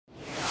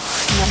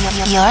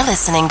You're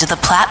listening to The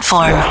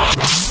Platform.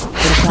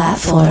 The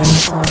Platform,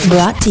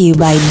 brought to you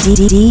by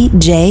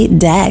DJ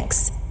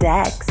Dex.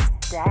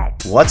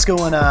 What's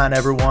going on,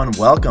 everyone?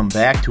 Welcome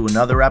back to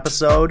another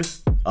episode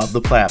of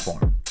The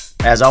Platform.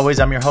 As always,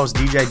 I'm your host,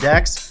 DJ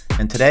Dex,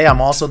 and today I'm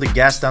also the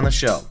guest on the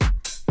show.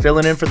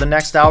 Filling in for the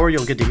next hour,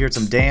 you'll get to hear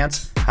some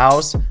dance,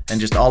 house, and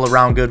just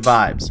all-around good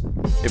vibes.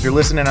 If you're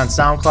listening on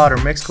SoundCloud or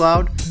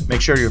Mixcloud,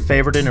 make sure you're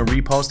favoriting and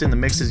reposting the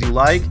mixes you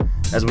like,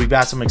 as we've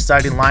got some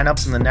exciting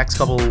lineups in the next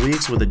couple of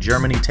weeks with a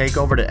Germany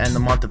takeover to end the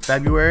month of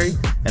February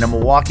and a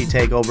Milwaukee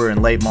takeover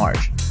in late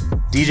March.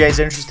 DJs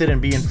interested in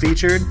being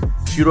featured,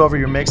 shoot over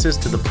your mixes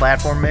to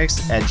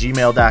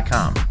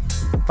theplatformmix@gmail.com.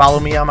 Follow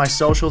me on my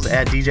socials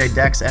at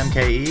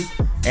DJDexMKE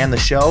and the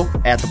show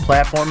at The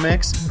Platform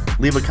Mix.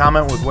 Leave a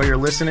comment with where you're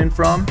listening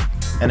from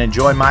and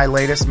enjoy my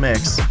latest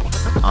mix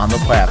on The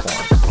Platform.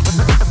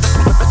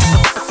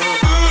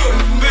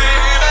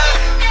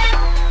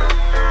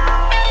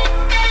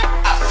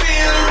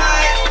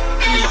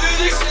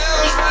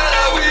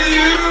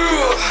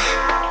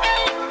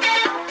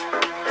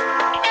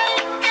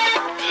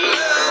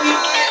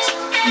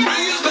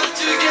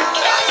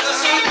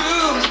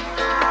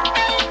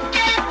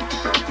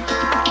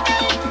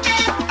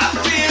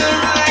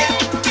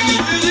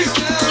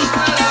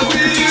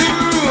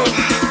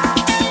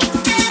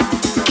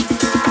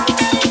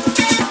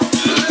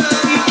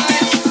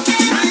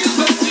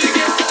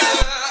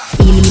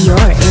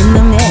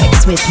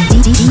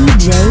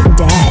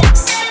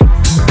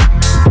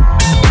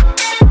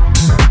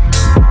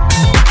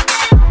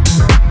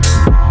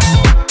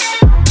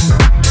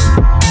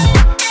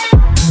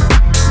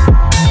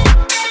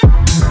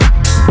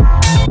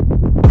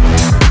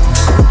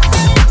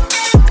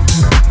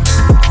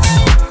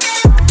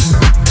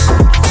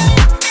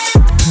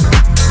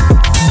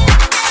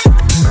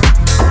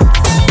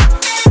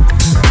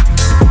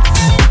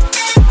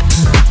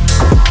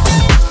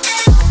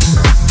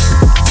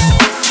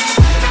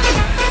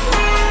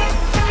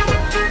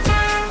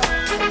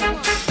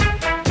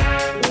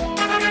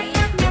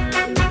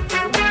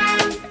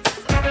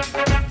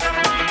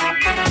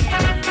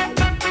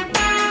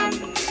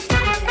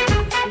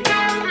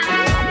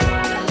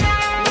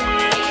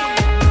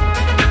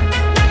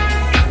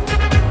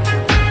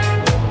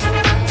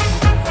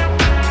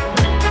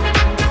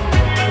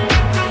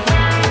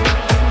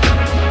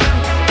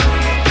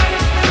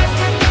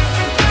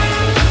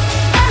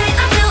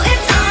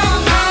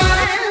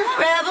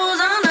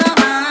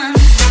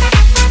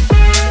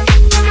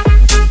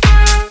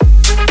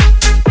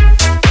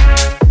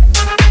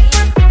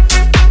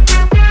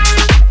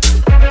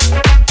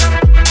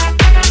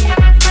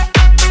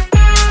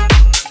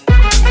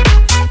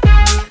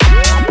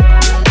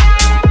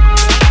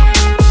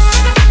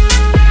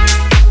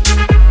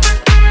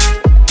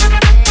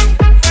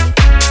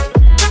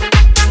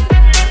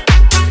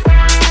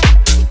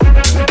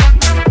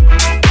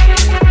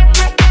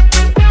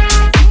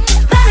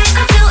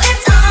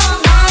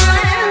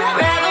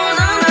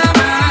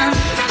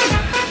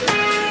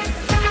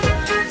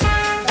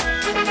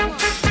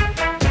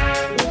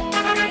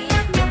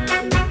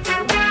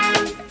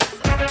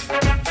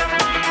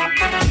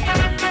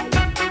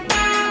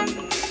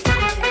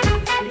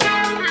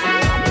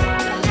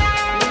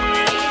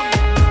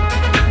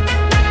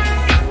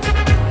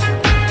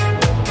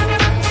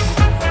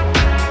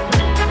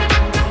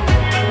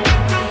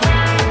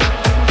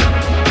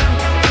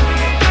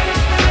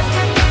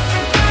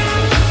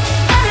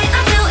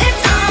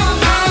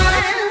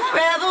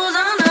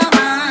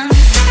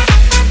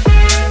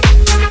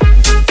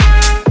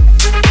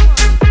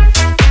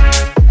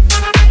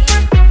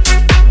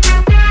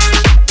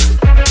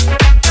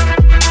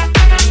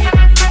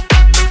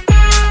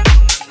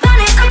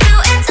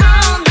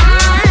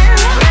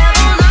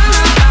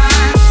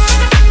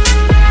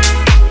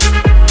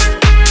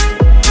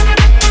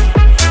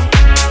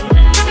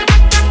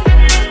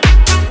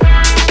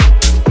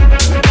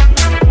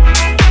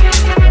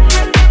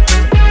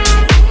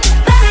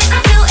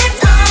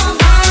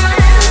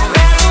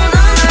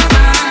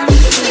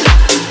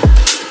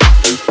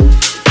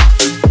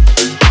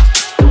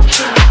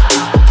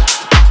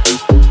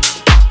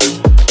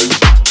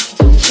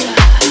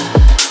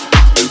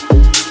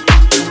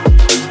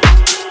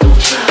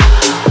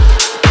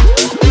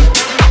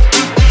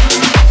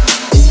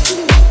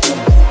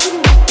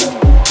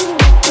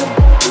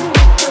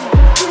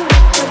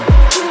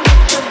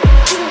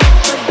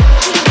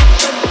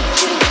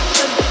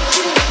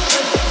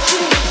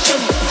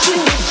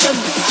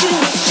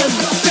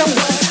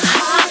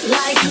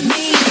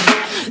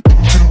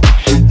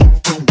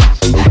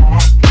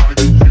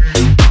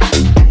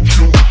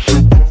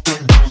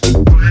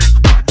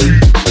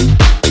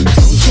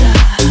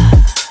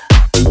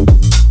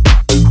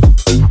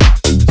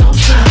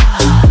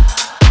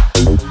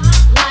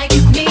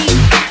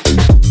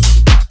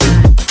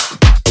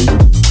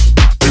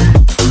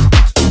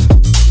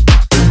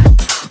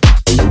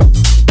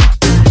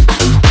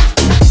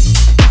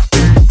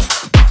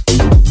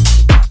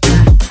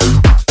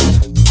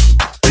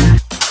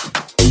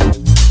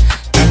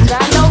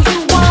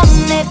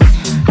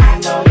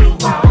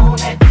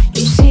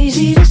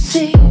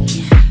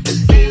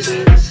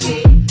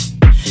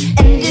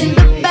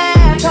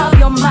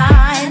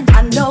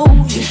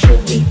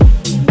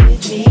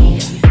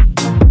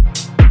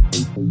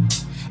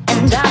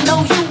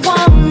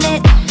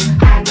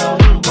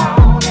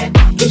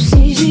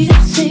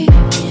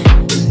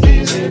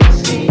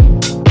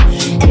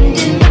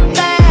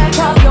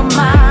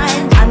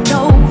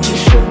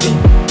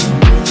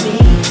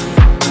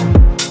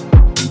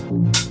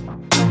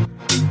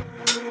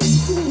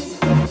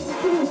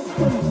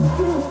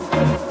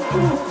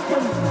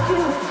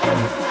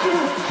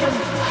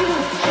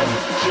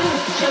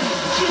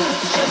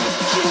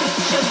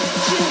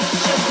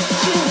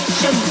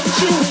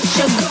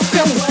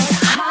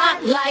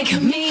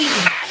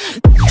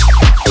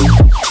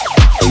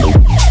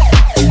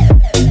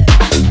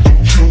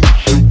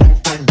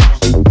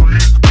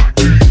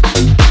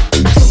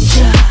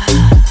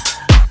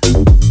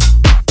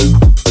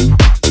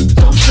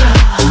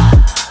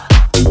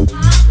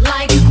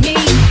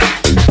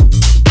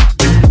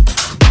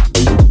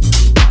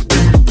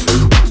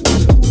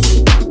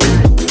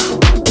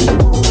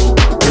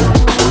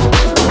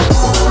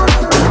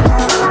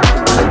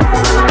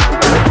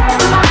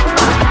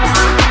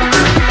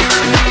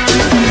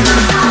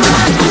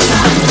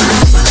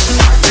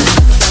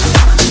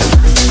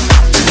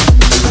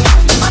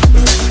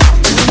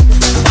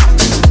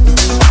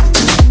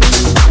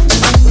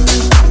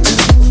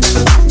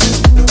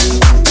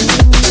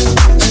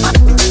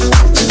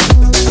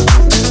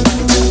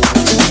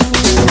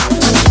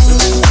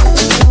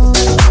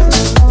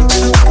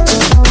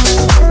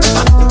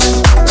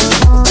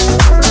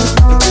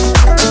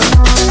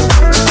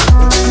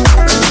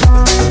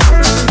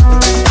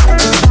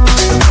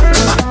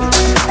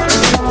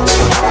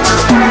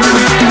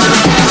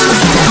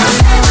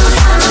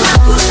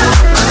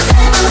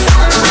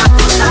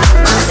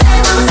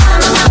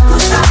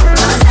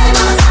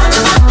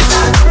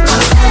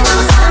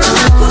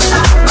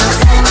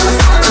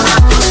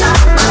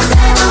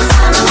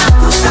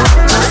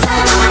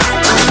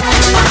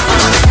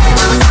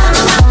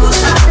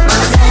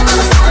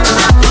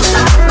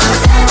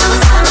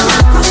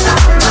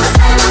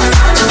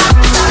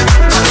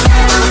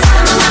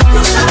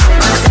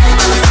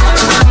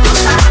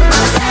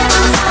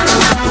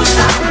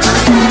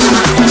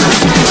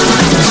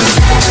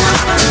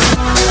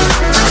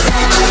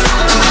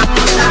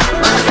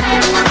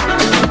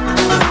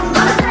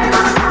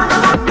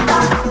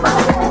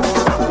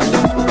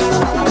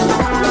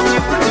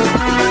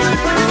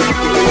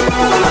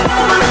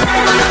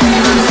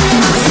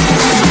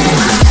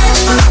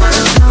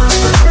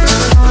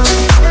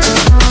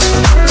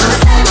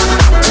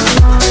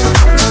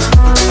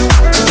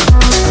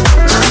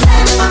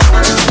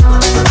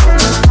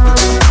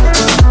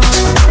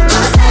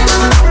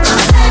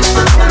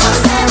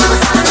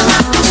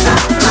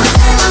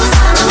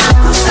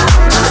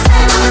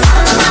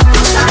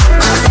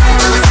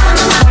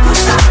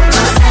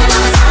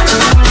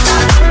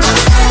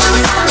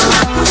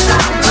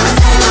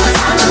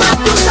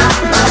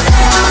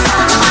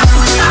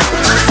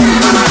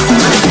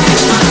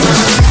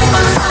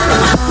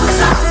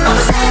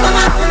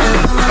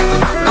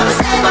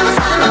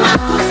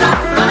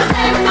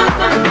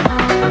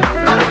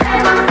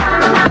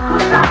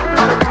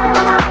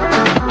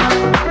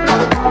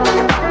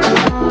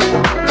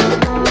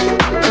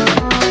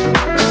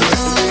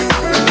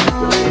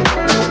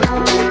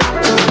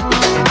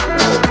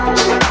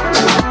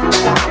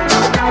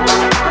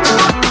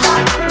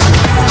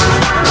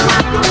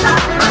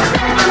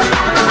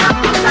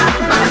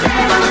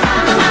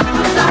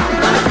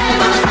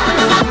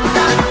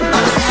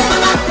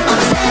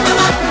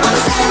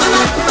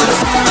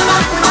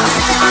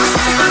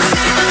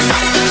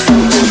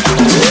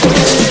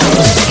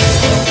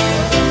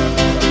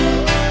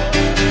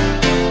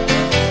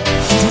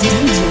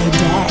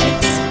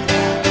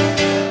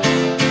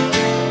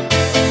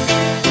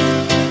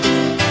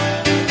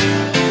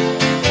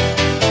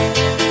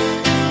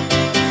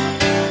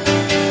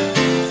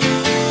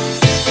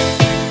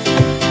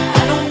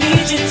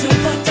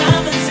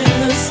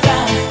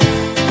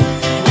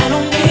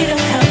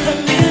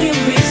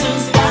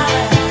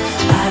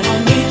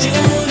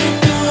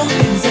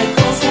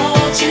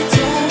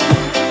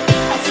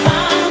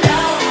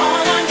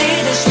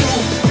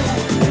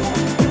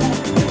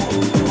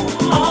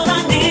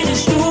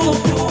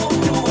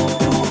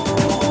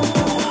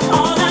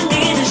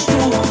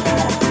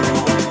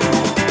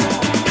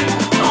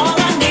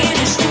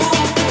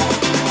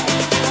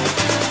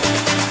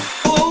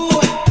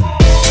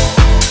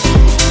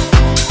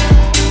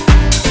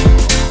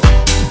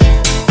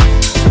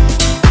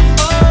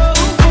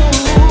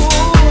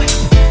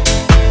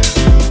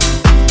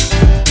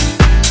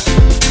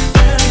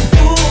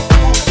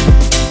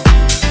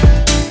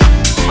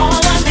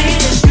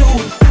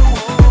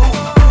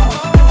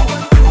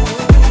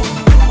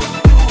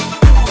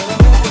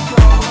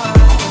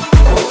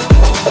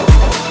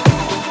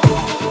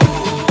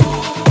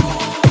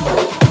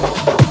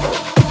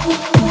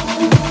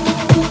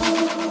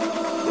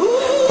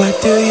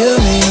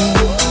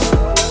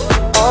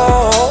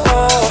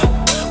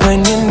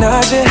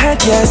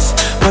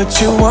 but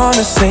you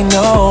wanna say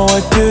no,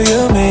 what do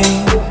you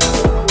mean?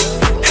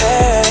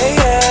 Hey,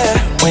 yeah.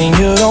 When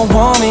you don't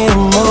want me to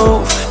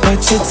move, but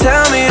you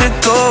tell me to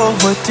go,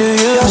 what do you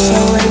mean? You're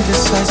so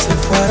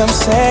indecisive, what I'm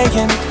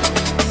saying.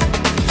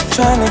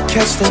 Trying to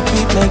catch the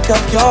beat, make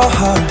up your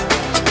heart.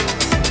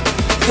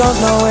 Don't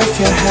know if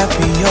you're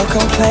happy or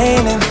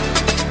complaining.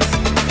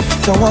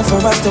 Don't want for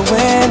us to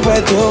win,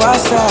 where do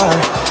I start?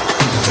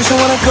 First you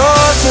wanna go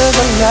to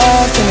the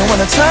left and you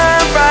wanna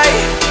turn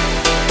right.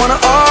 Wanna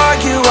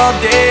argue all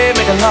day,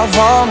 making love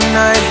all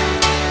night.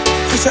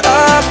 First you're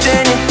up,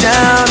 then you're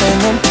down, and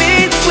in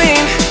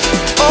between.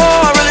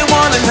 Oh, I really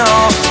wanna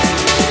know,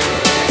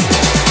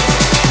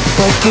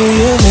 what do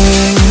you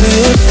mean?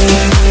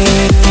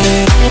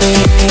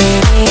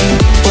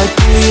 What do you mean? What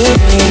do you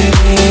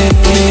mean?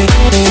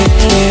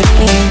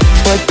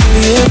 What do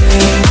you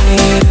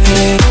mean?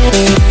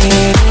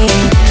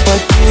 What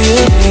do you mean? What do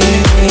you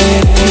mean?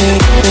 What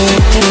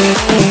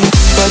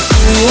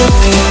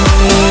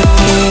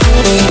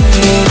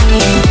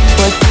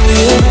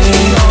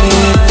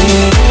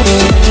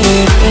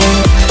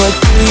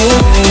do you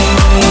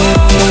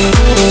mean?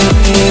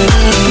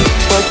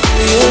 What do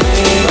you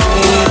mean?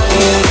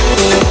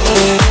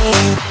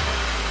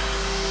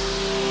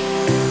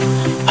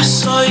 I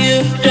saw you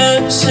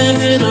dancing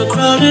in a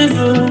crowded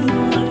room.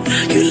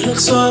 You look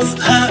so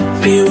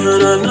happy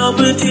when I'm not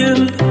with you.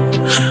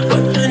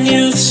 But then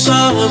you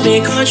saw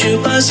me, caught you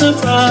by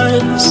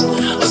surprise.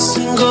 A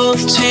single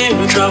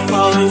teardrop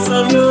falling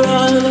from your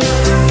eye.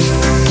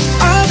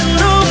 I don't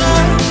know why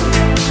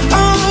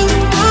I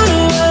run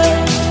away.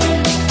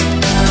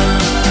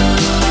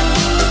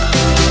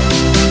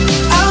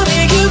 I'll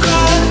make you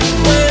cry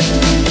when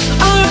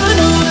I run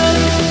away.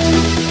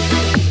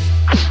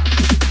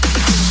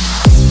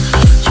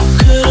 You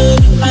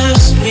could've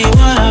asked me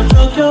why I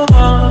broke your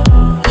heart.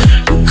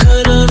 You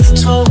could've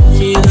told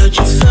me that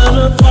you fell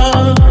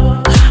apart.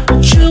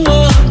 But you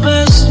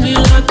walked me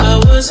like I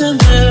wasn't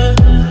there,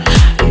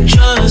 and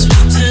just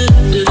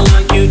pretended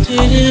like you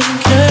didn't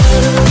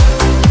care.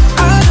 I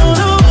don't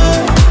know why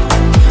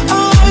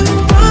I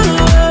run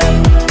away.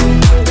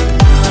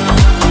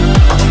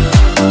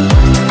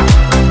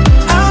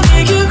 I'll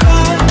make you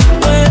cry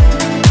when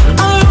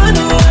I run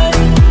away.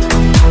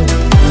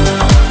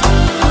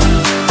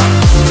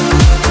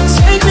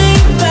 Take me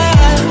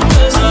back,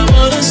 'cause I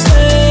wanna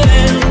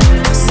stay.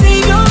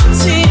 Save your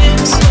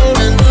tears for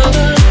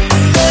another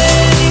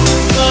day.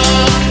 Your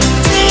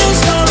tears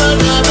for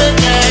another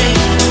day.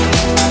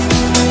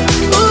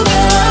 Ooh,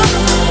 girl,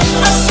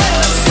 I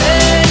said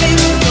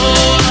save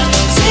your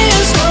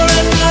tears for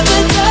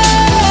another day.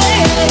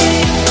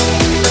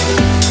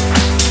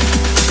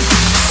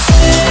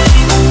 Save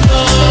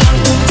your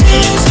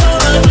tears for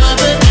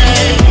another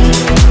day.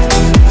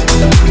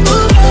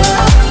 Ooh,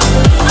 girl,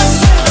 I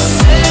said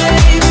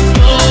save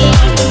your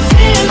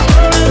tears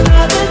for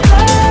another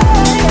day.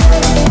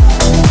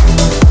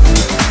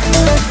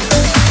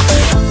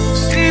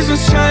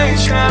 Seasons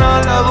change and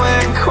our love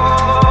went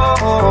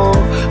cold.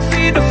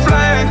 Feed the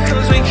flame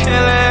 'cause we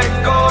can't let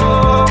go.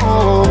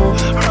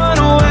 Run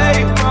away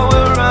while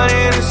we're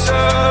running in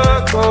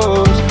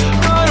circles.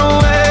 Run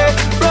away,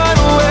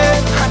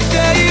 I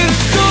dare you to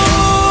go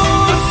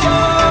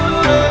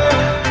somewhere.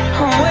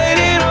 I'm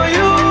waiting on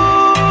you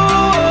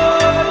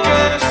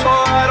again, so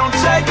I don't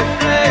take the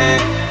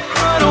blame.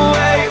 Run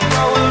away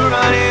while we're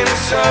running in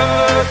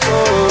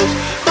circles.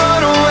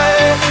 Run away,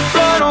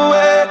 run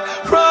away,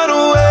 run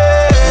away.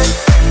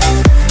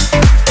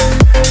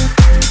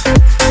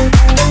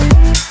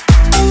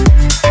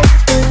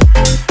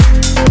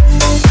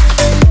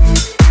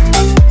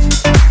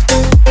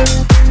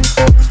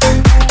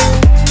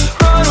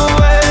 Run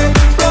away,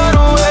 run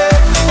away,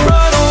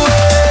 run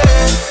away.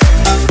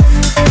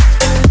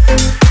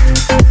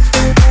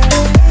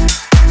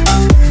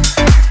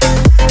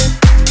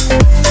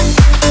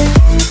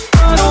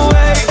 Run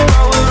away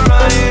while we're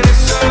running in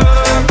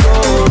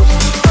circles.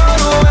 Run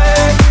away,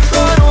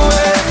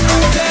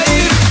 I dare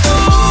you to go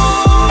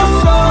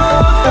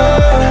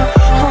somewhere.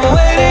 I'm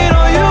waiting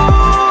on you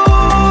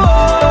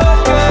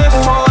again,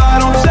 so I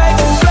don't take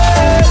the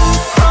blame.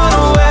 Run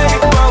away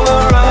while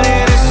we're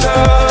running in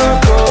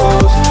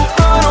circles.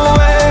 Run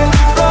away,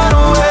 run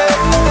away,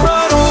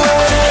 run away.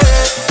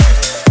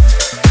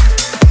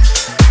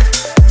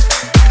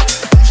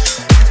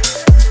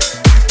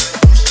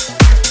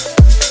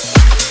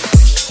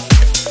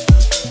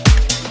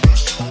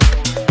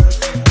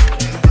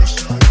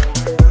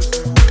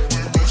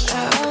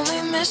 I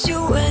only miss you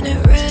when it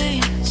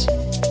rains,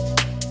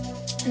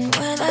 and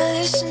when I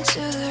listen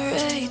to the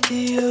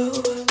radio.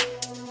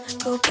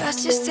 Go past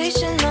your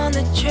station on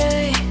the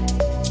train,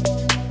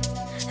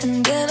 and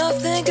then I'll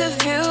think of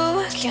you.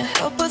 Can't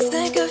help but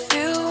think of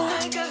you.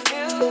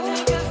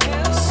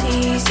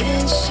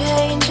 Seasons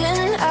change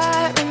and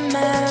I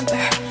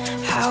remember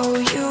how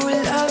you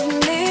loved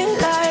me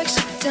like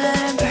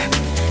September.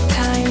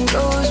 Time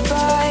goes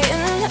by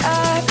and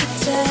I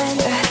pretend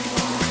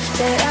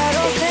that I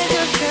don't think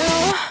of you.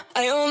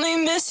 I only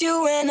miss you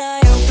when I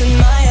open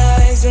my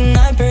eyes and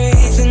I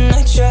breathe and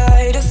I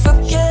try to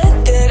forget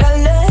that I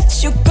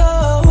let you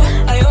go.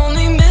 I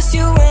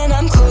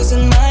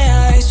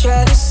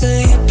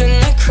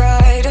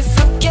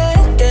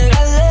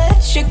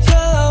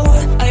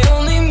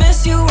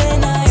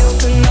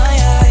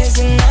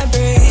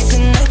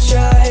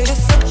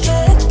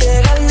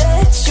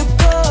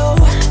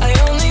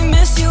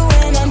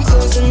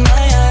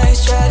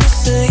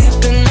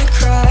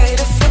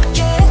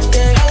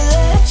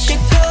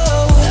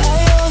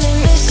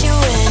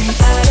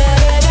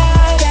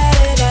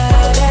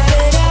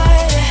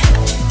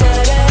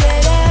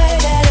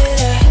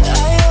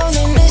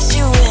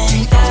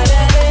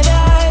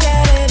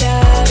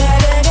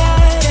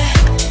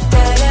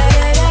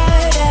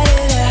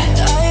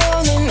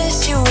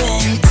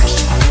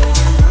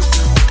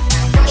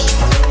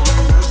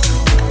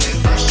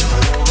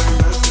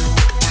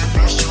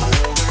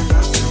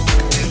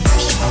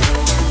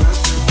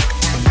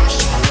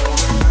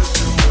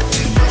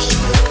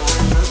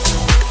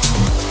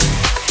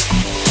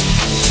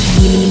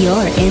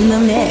You're in the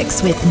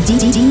mix with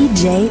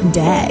DJ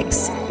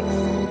Dex.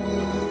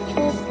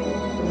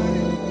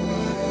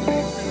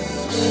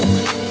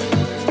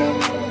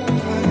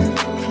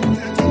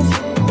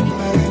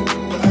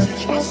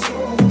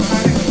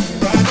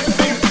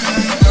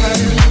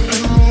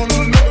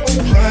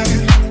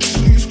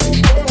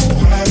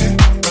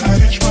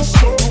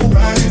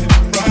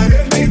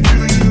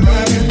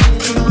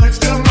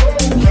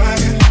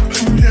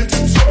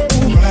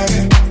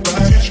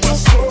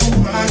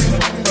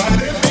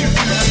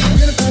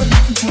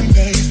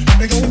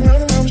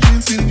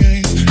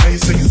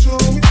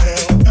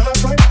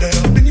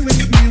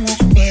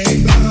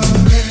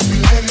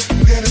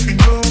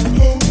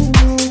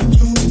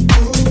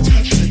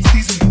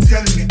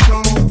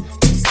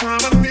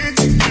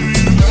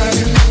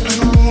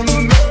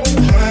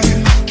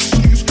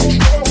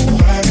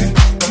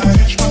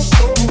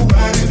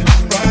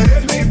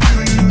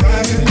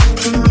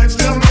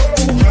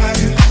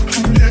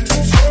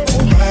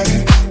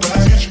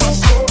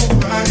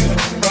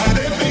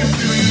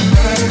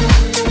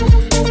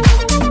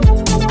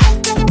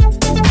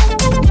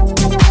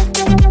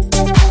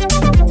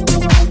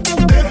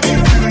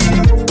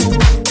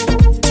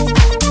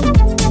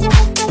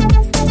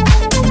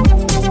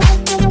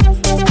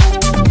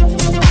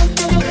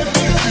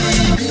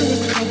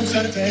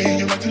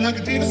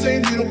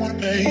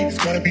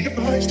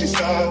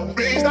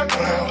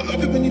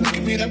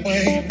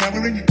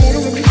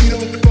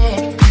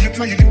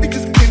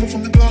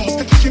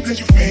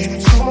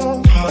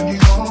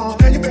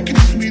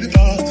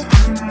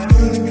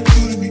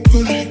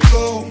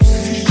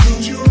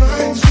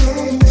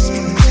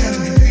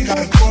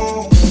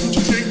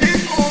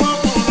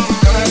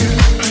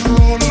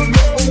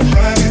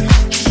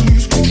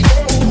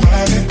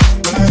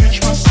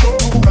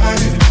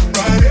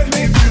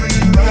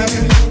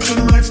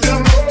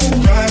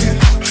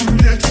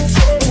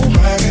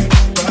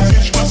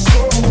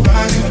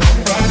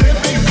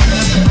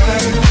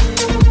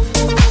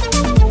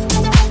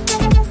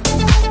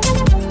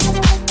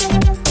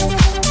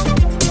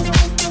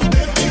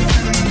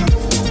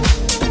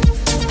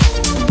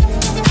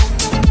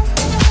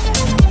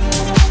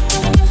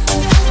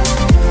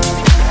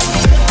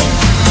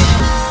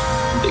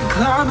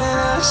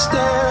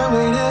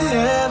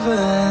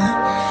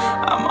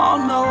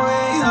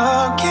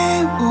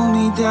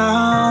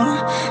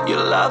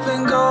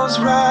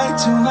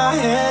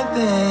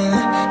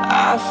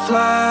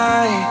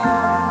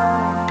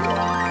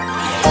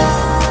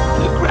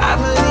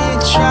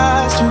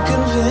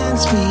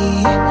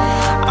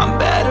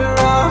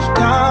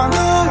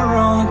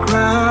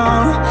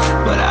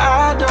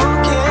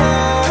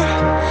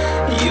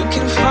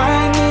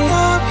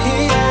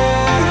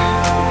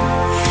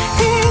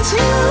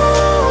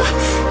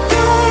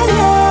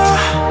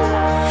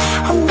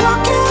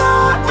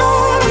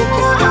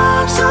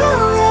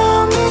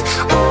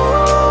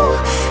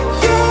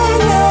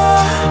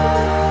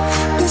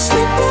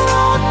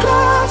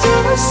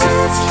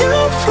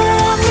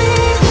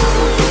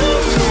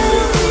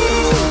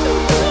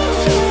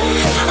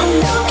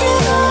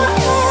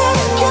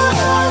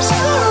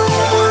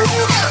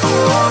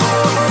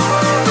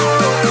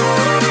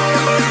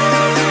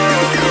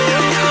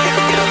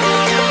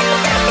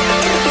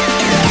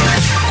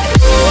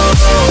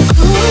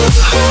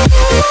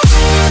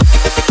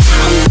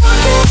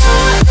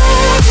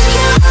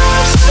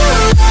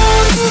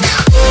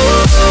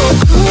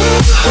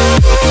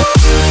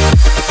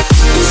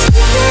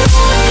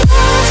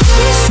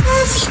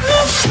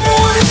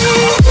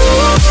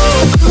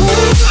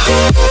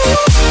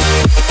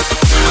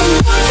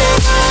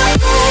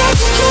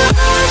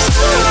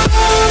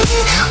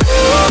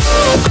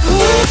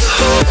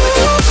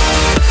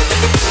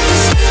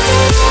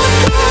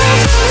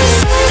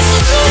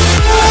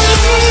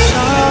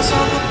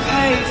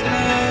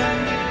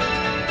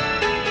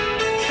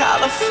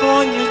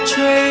 California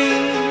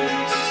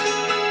dreams,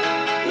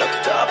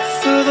 looked up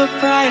through the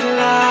bright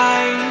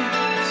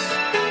lights,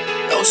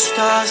 those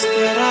stars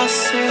that I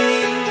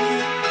see.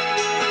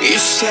 You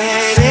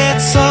said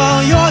it's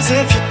all yours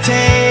if you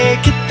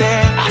take it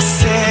there. I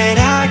said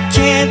I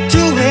can't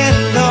do it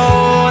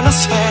alone, I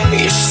swear.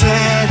 You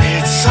said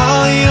it's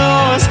all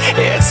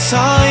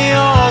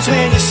yours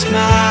when you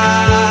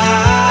smile.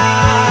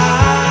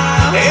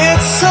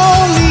 It's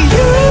only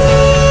you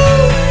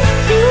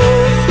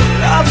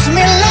loves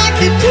me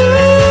like you do,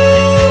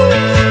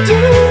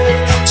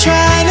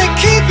 trying to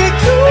keep it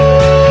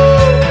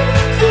cool,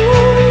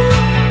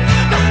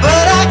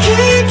 but I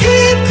can't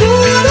keep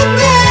cool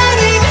about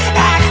it,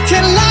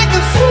 acting like a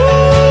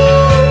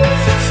fool,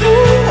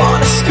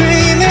 wanna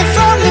scream it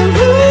from the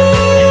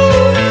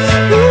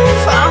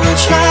roof. I'm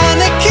trying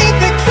to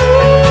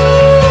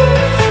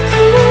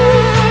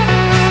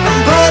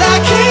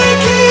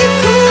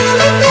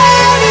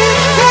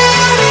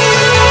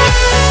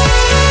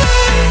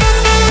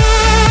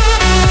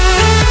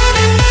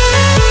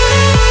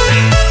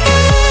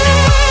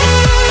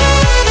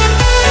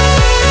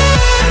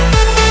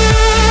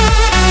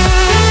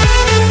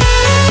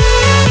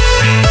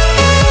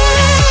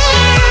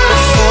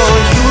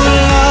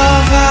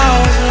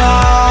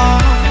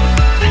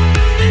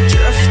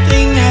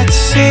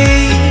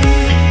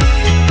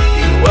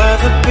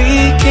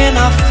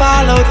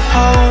followed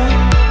home.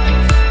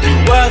 You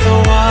were the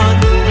one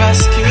who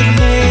rescued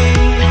me.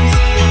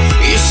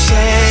 You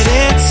said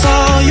it's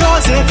all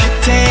yours if you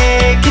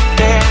take it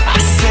there. I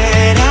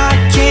said I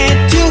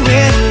can't do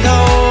it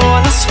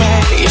alone, I swear.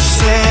 You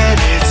said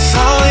it's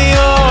all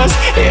yours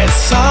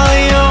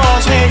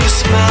when you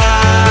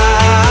smile.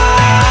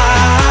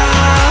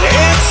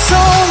 It's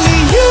only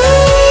you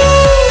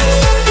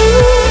who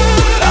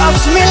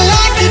loves me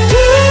like you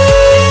do.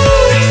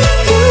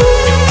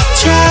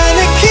 Trying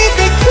to keep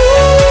it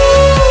cool,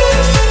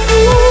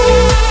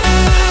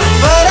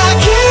 but I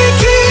can't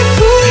keep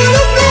cool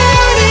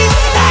about it.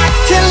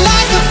 Acting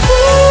like a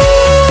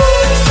fool,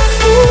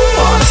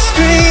 wanna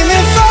scream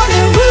it from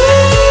the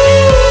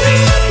roof.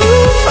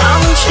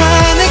 I'm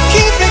trying to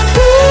keep it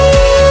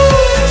cool,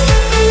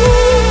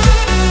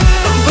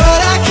 but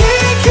I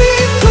can't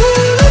keep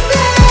cool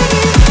about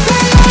it.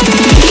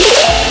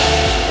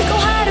 We go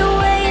hide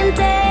away in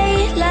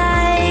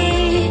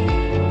daylight.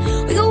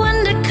 We go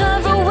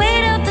undercover,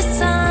 wait out the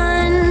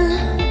sun.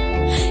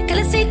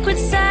 Killing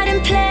secrets out in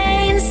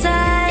plain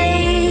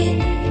sight.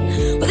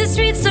 Where the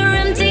streets are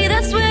empty,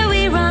 that's where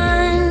we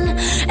run.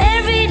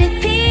 Everyday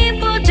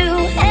people do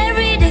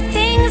everyday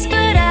things,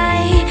 but I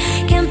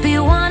can't be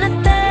one of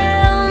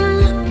them.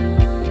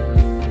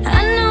 I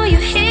know you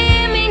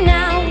hear me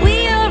now. We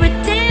are a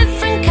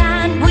different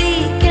kind. We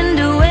can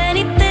do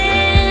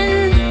anything.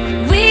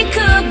 We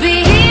could be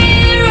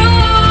heroes.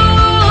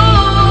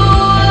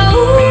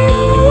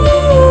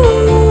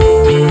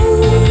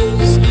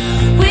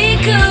 We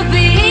could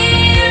be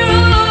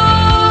heroes.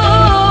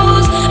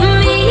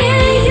 Me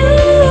and you.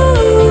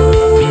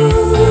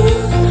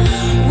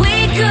 We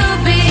could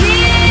be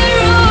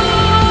heroes.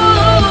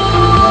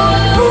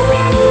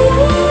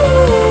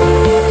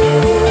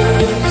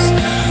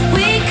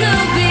 We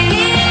could be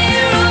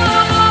heroes.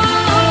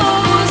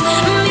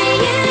 Me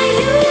and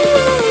you.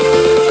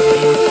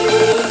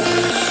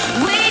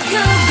 We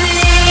could be.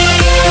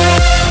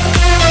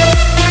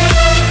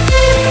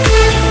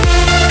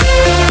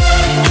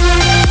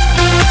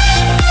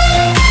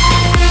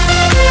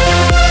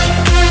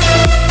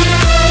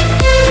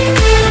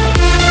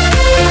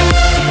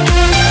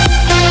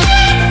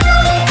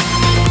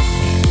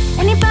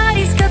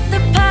 Anybody's got the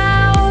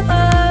power.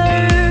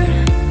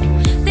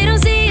 They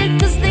don't see it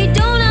 'cause they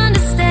don't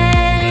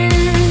understand.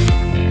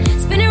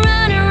 Spinning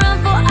round and round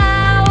for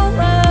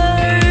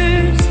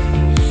hours.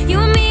 You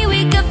and me, we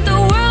got the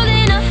world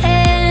in our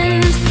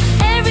hands.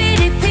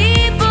 Everyday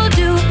people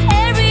do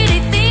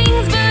everyday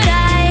things, but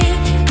I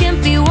can't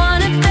be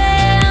one of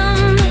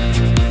them.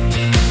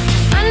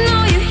 I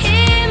know you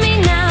hear me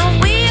now.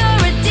 We are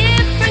a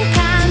different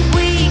kind.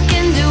 We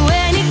can do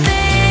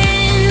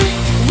anything.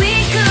 We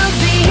could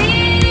be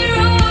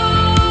heroes.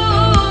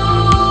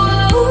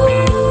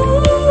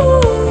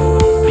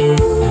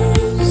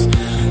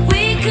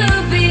 We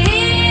could be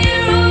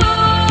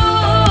heroes.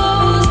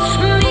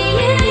 Me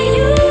and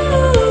you.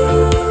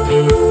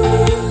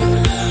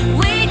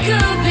 We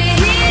could be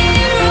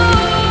heroes.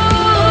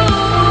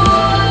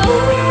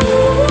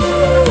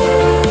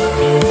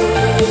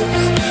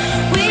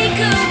 We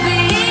could be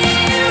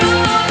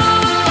heroes.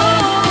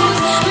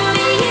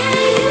 Me and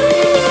you.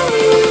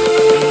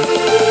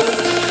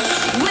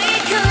 We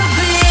could be.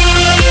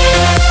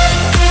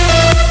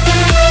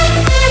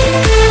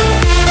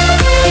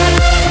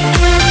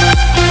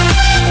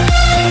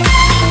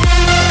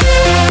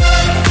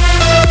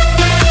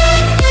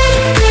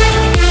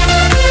 We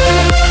could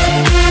be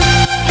heroes.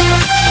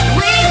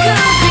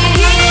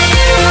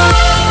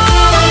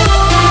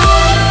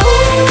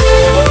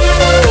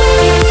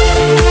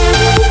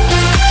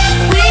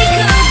 We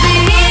could be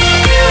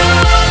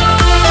heroes.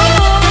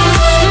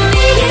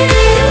 Me and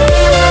you.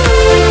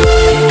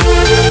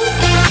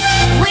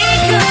 We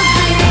could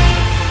be.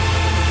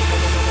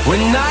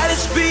 When night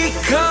has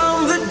become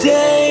the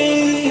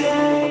day,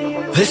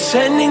 they're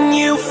sending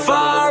you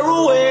far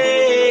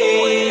away,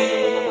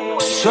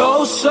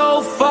 so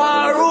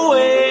far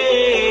away.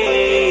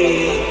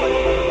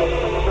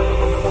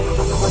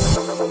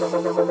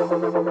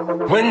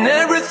 When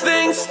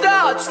everything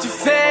starts to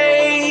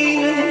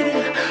fade,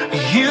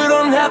 you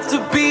don't have to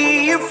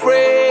be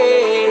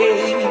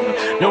afraid.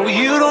 No,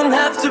 you don't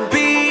have to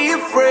be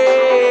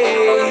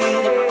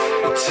afraid.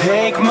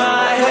 Take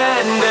my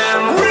hand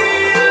and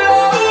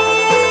reload.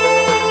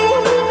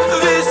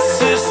 This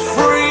is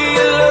free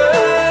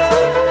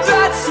love.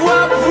 That's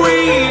what we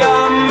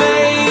are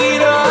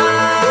made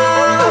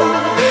of.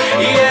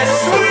 Yes,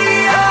 we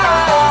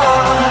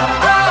are.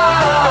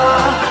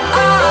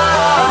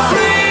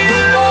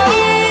 Reload.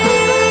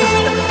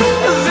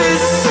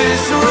 This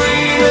is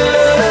real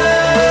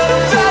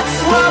love. That's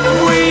what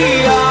we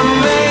are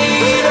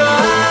made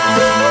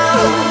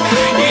of.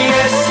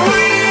 Yes,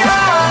 we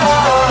are.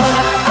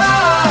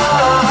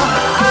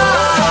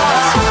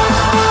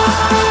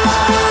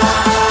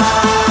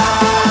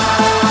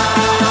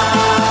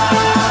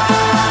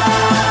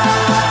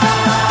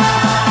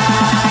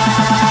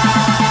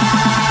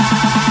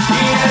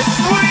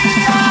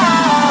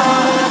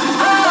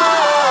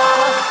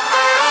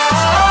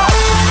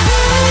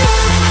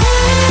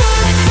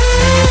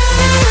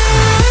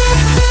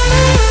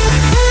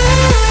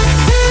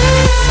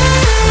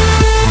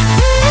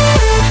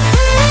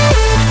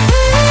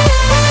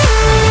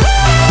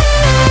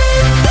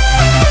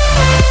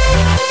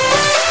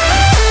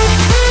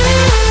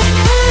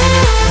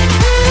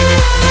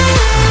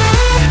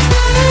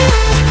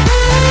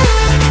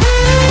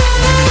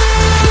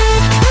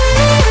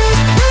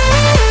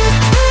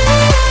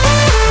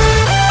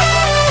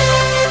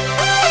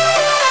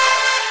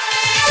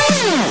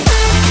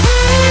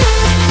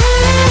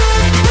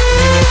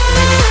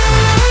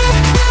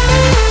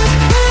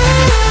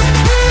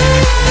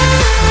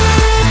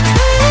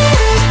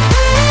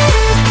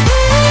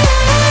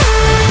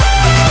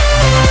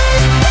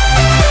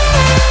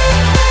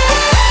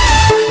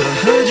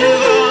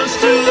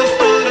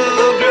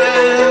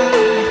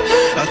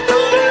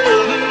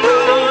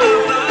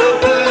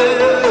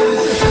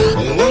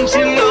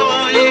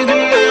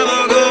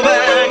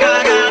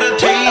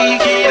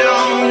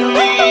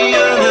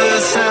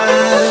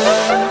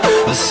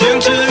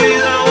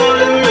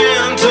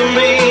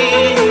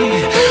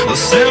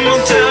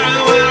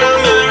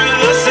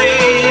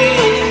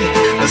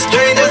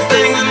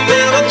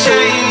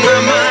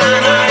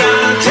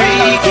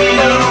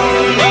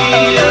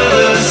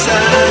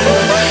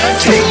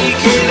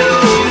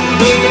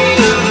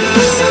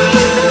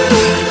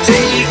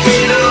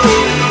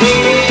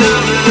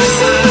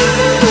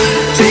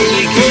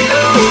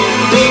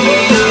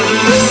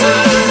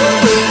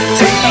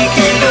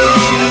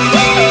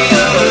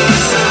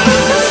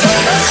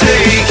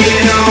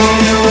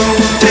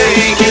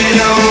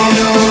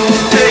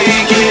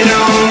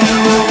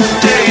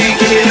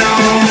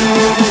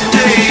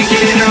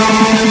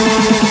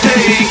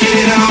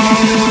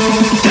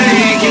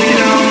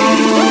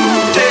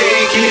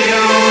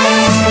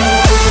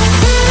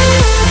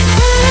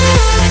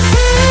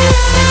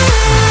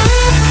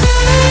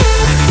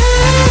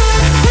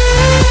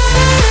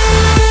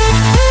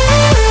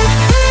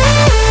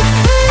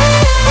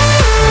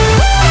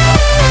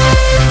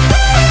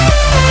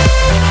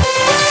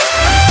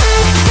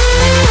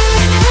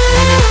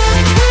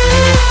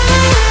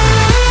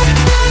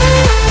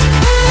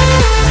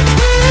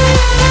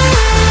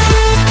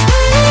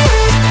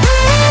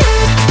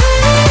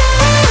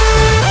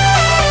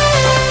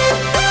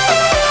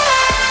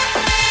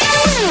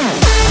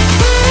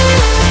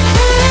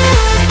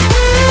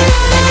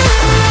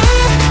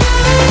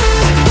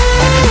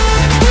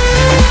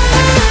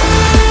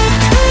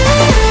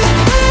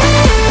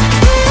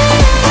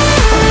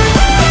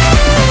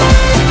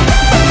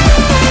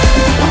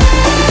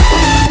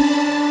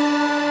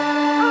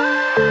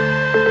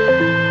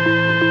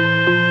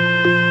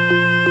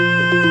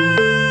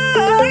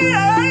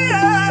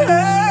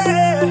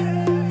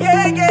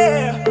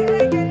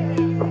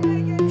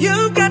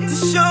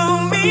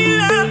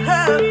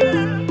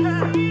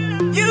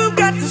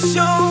 got to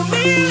show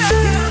me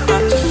love. You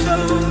got to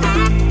show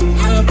me.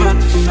 You got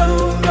to show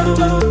me.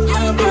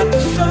 You got to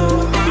show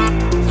me.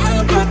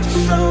 You got to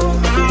show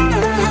me.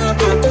 You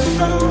got to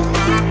show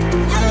me.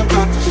 You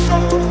got to show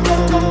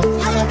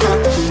me. You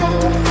got to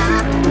show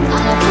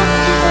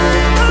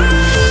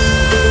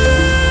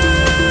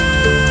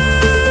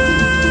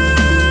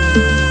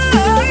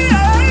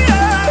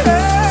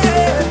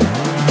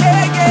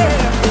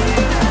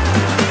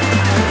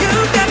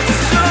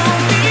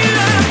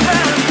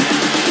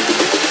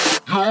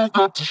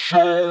got to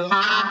show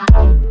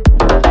me.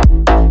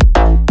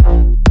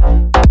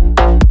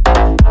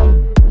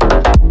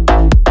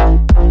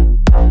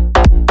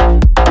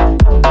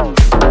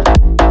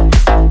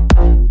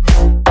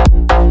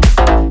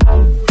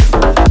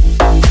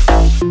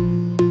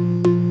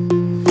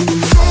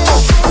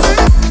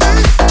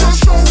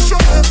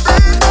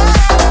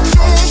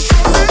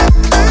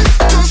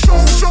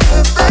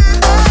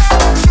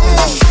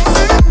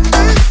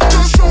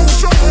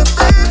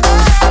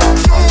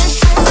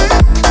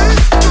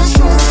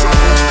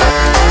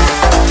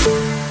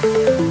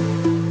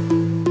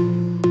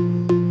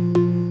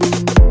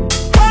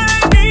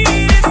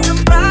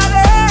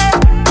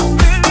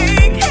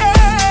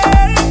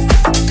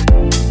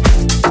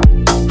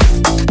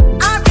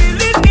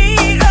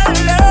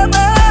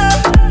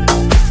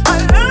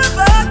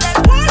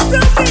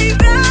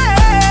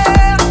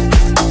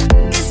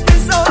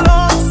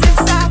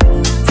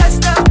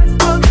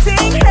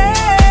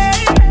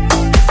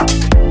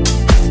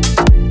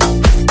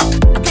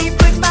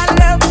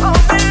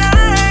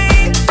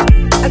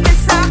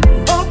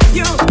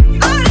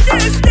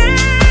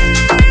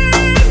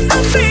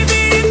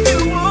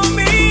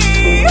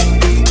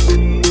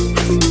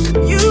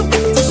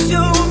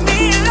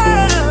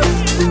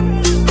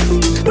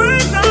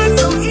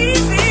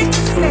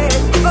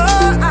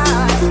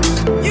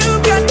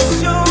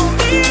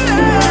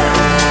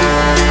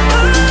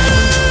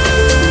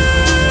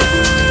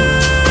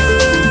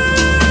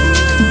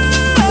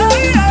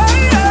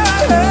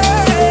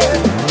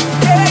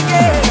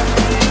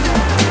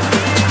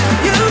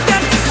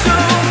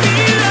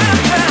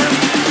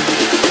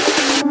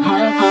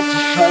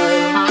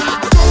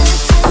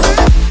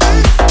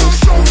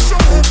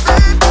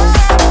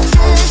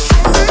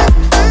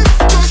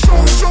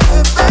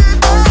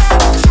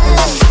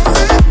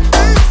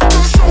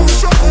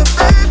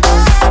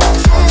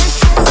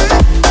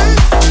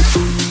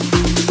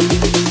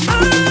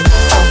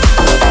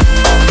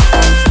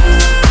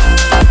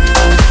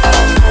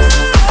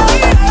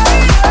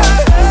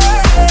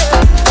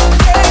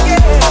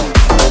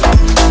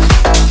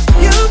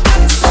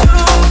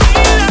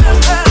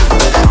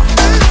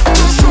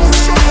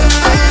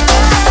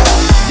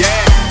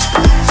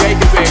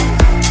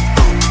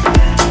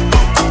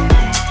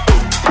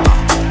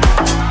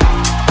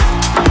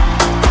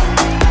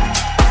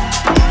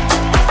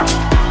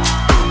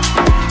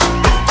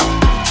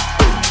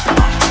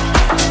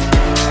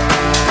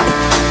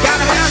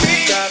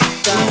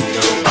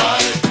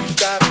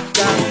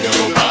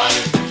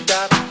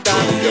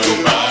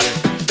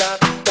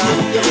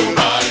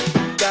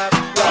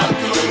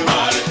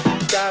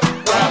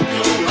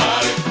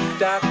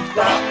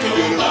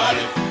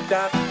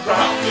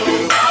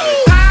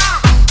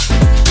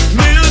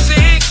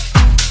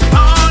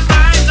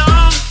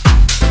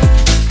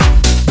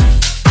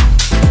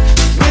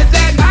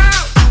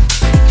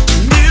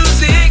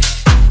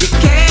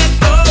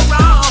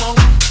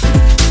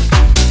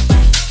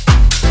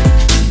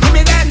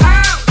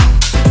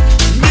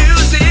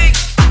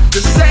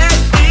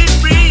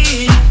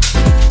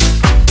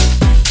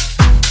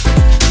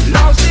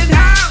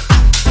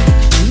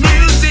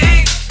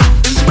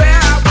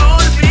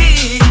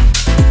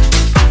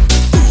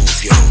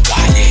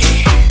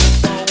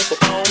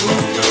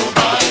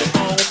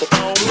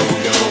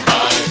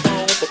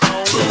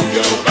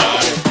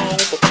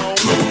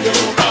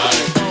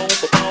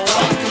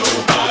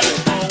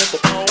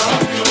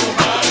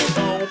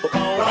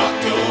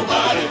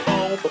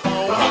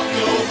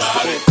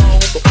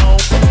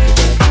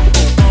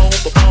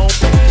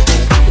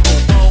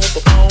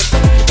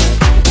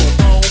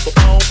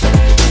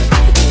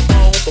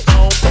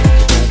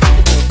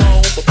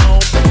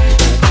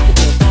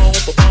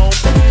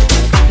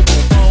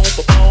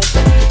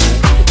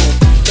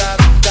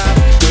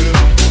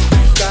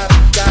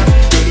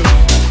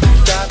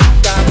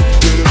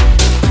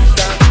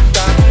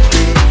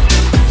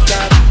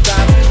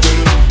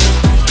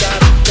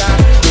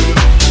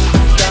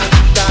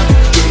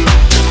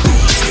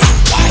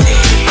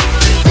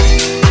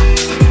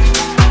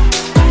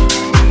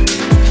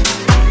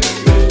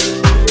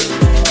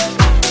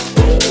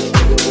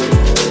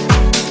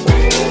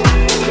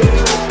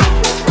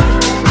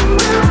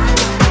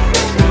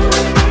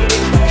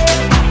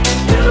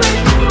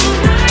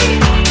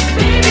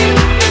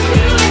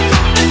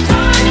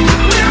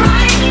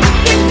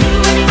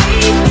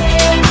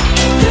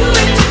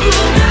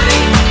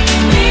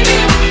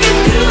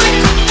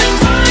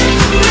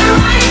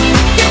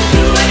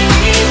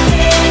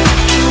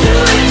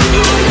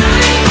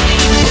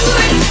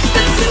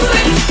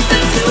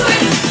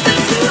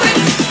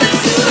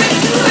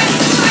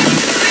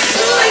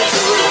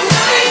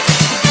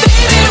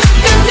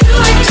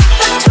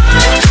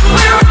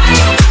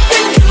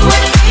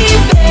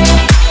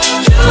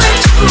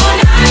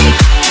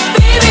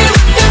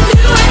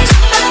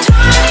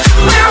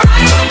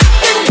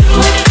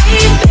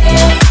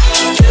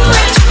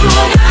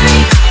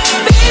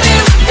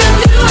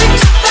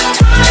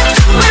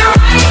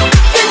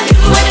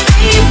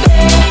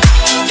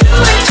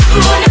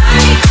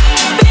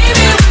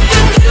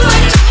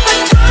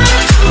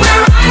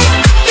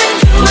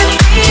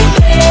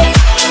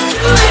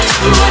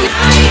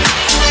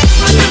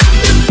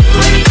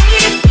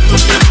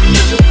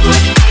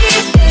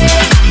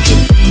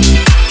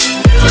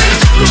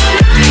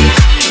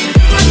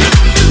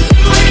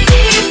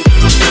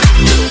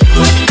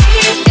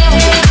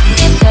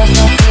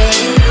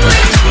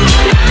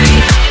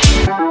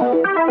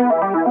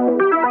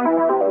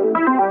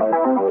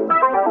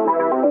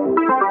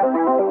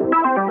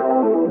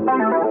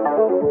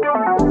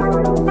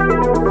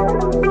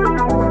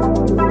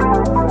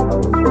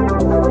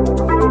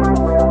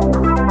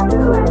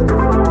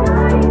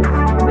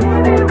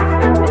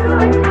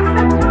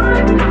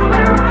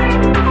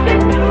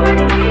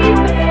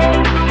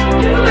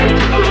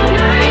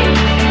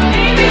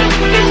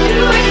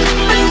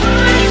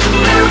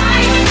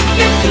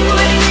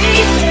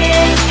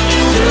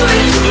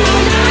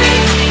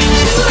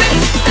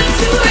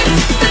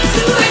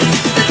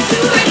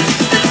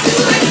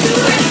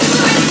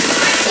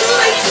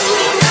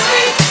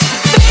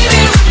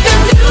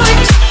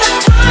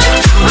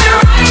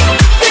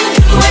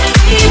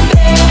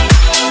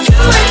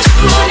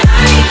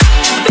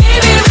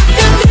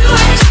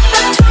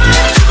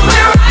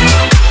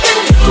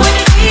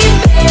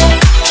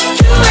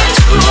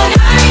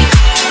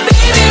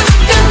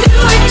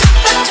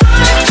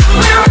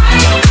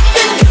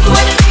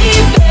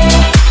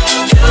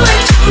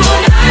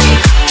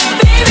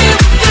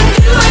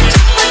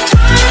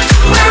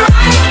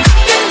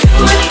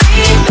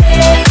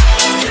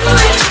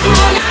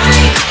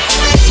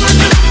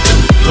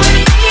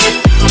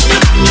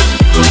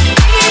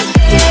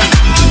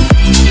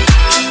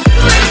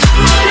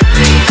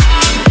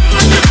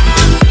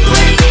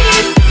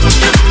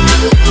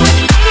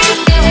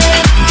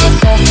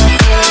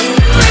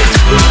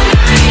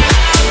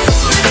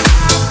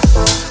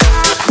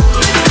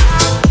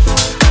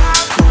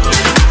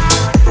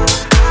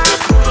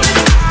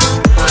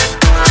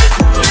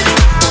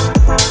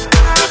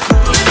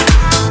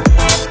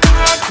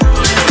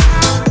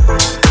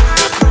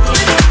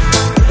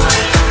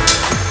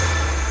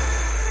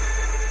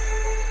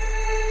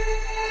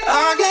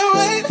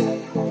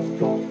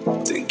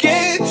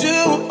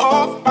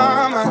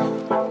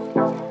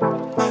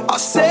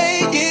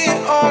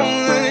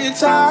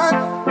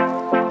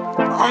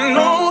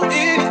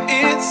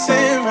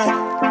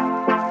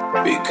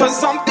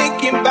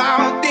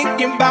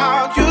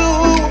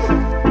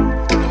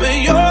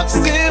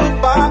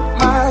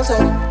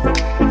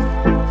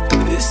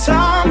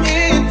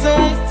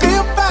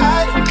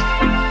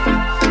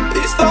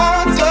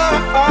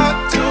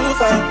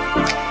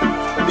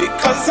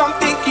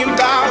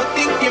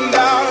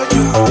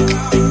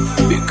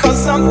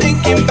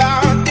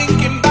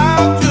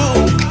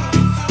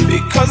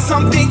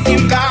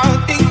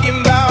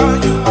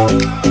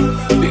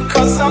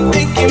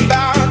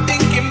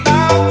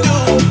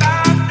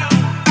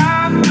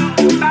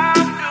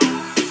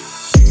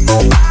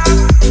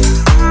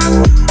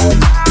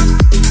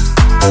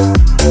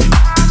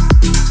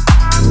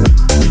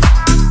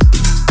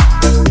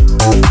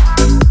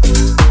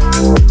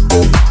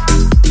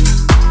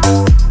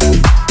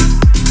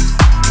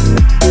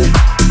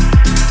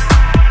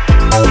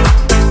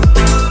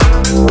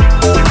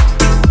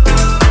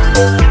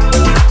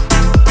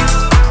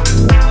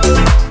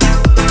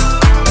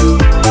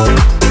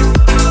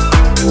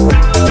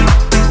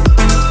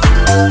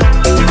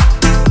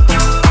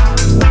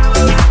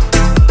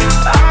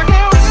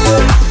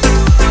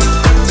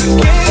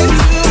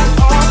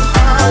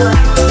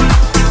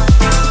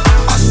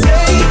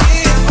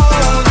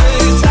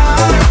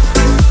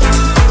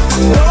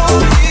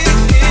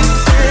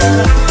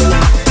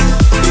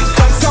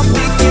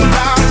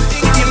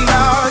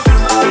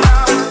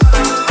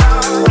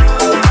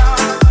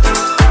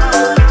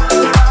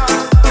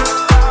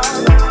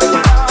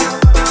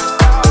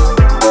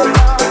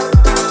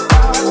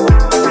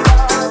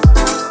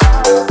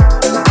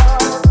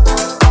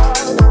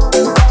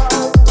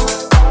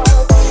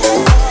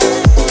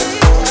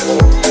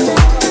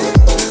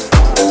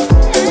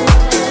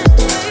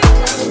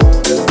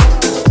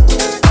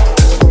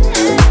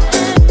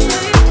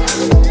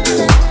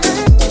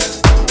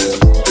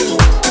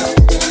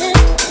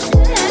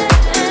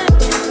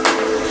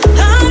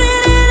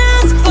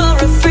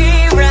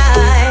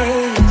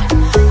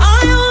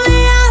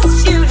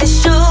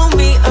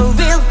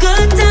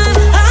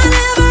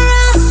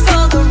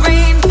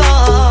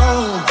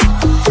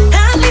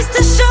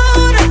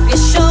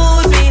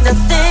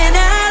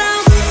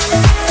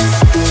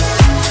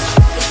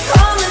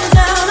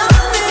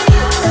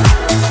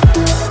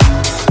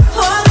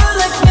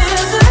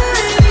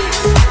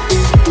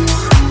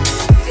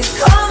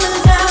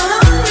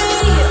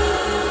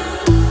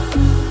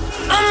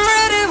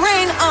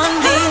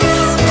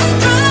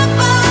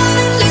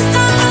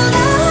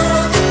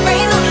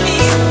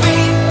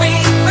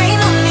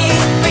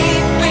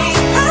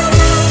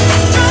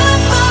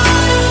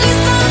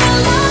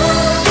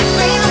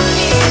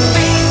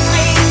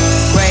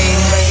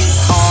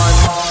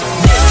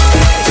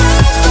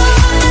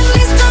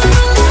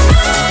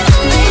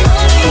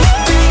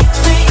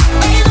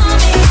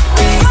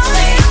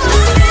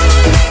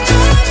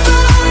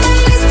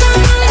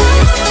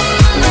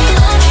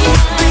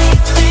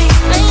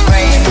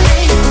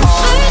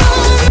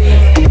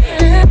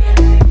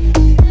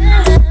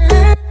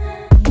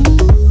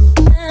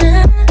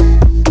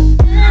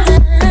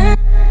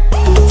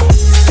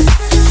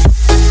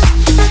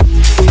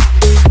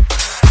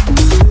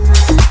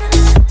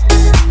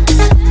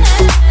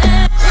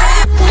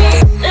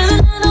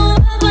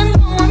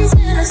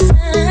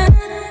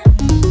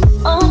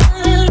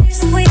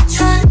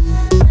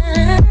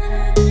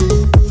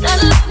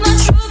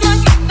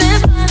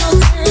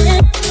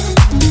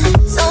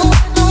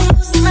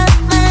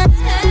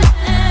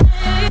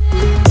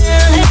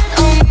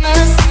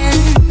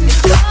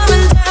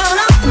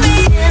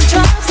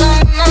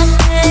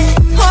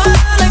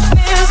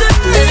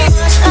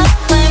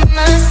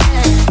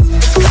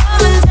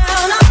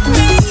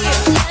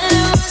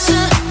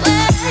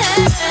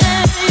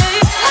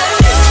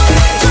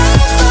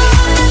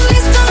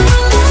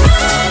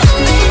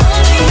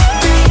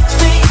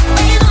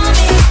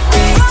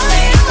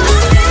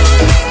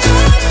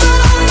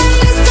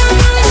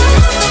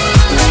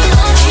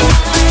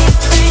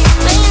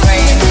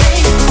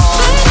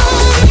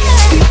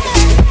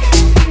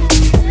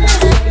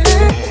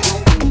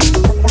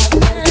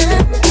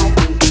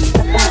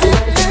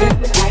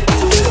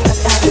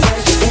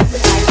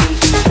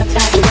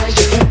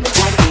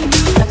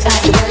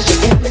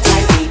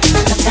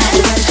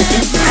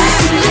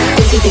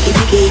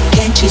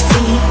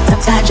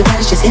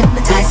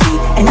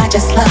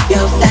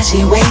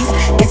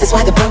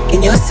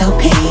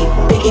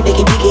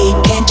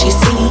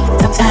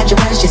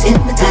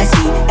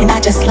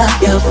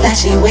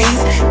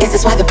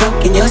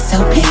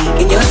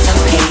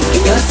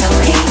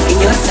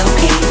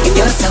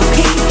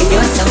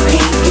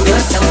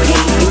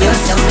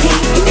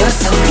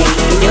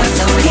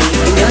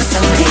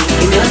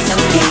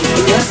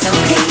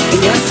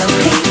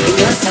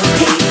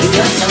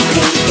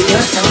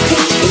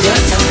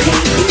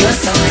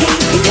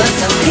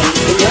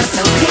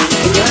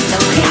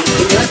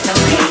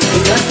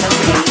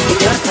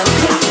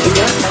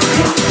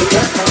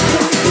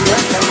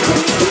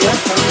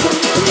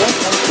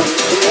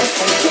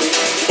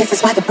 This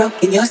is why the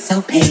broken you're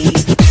so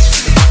paid.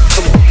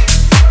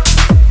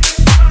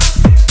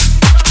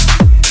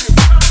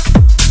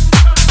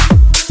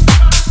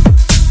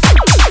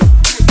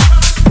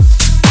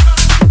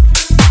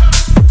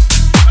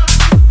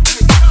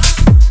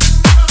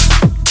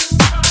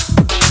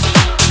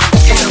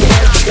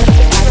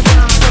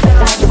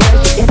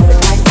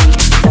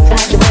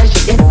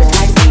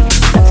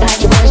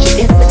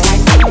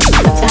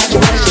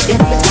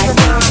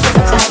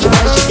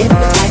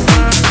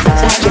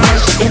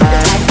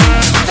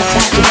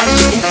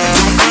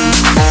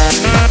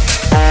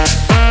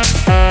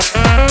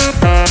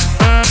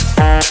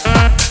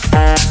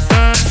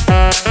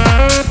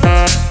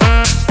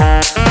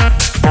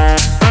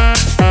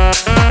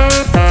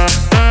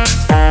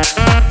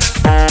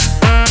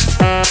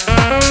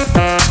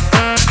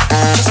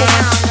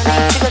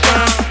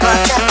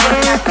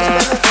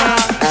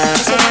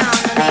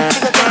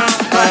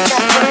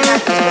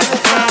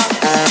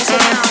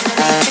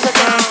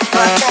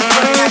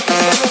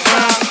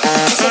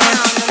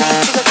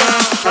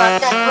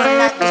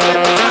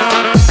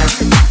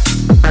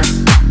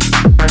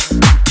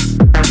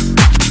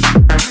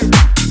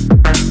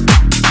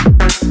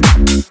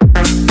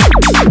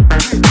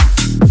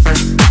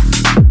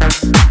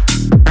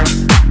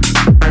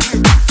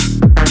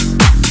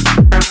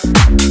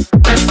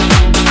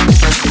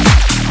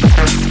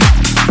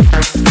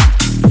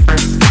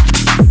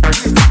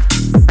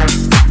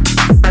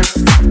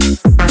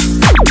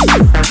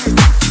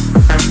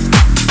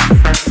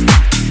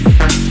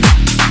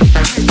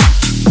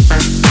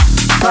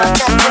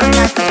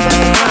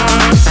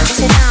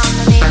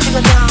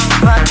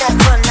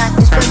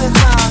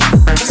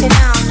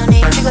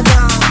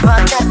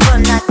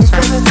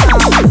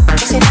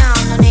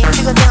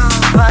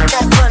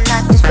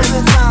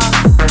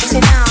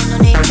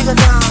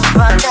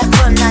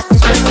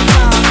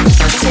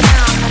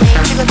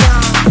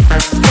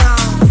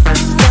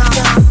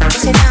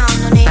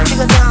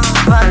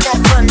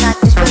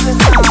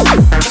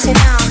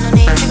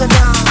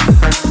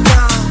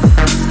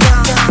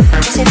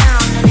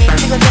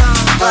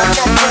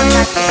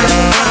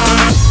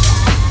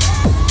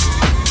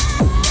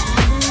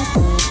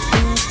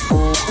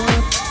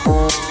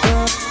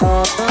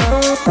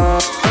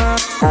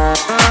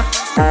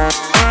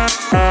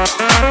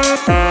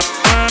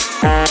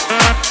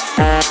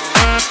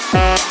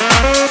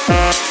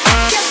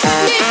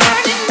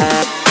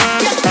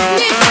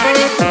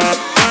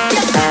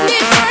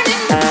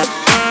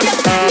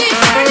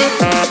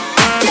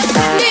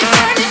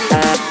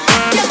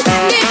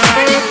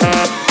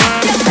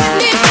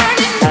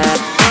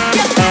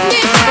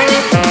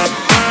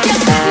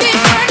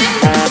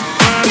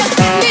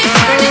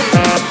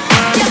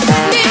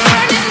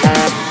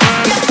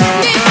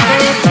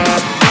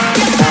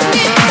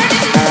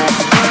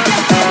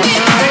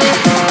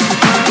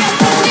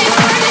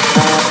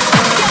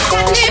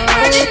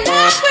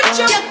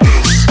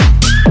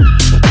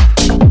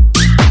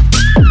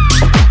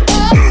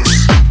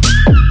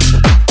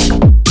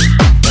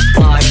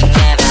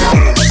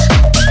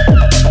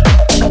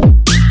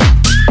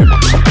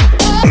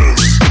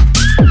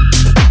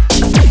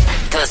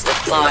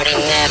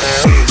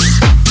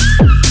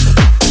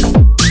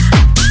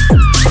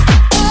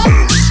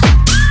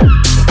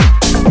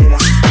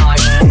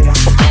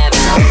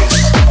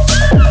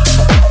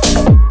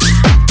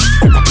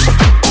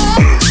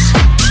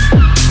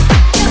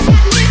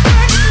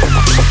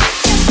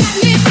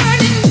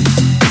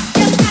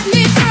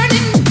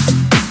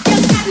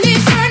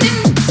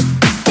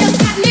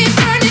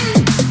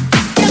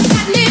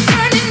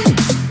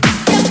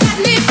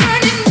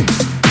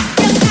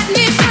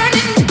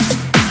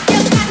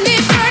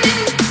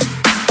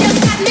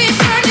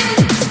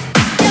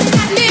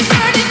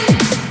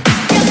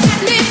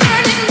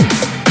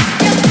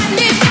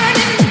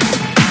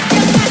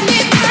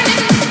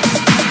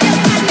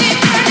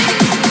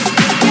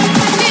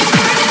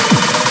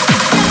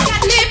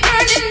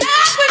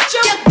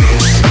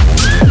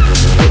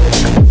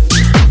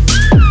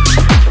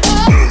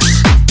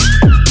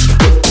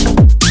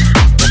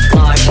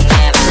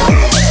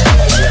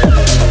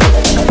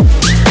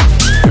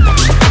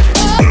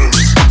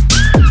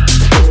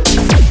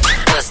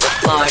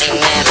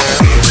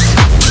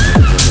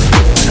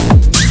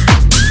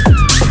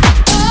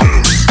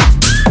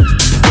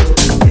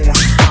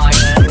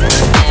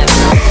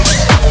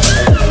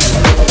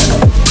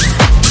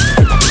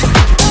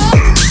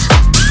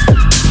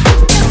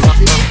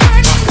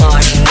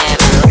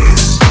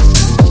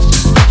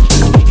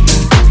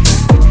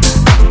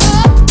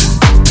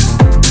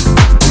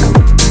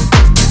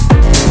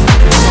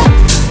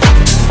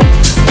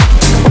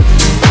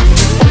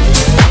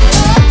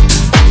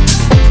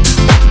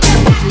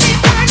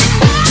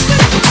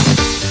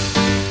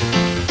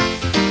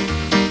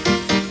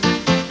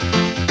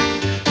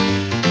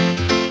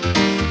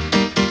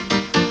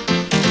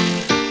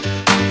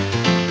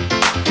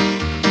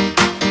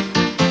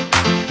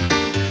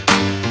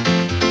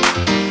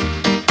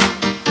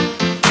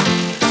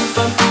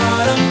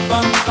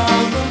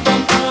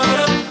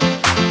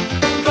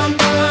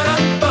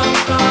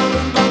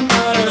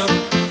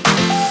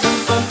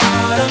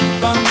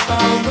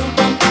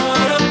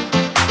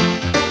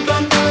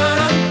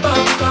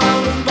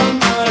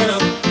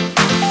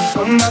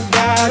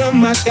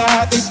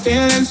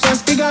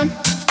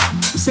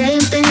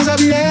 saying things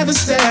I've never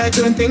said,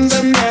 doing things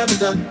I've never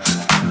done.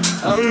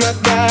 Oh my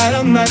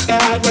God, when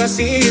I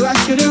see you I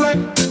should it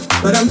right,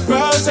 but I'm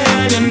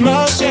frozen in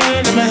motion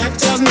and my head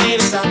tells me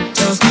to stop,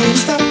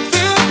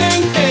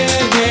 feeling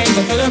things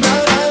I feel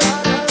about us.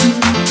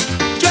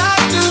 Try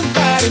to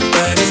fight it,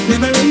 but it's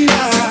never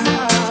enough.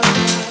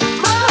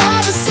 My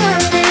heart is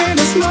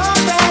hurting, it's more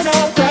than a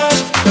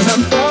crush, 'cause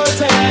I'm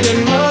frozen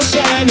in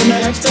motion and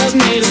my head tells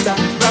me to stop,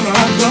 but my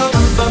heart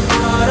goes bum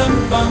bum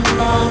bum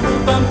bum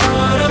bum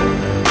bum.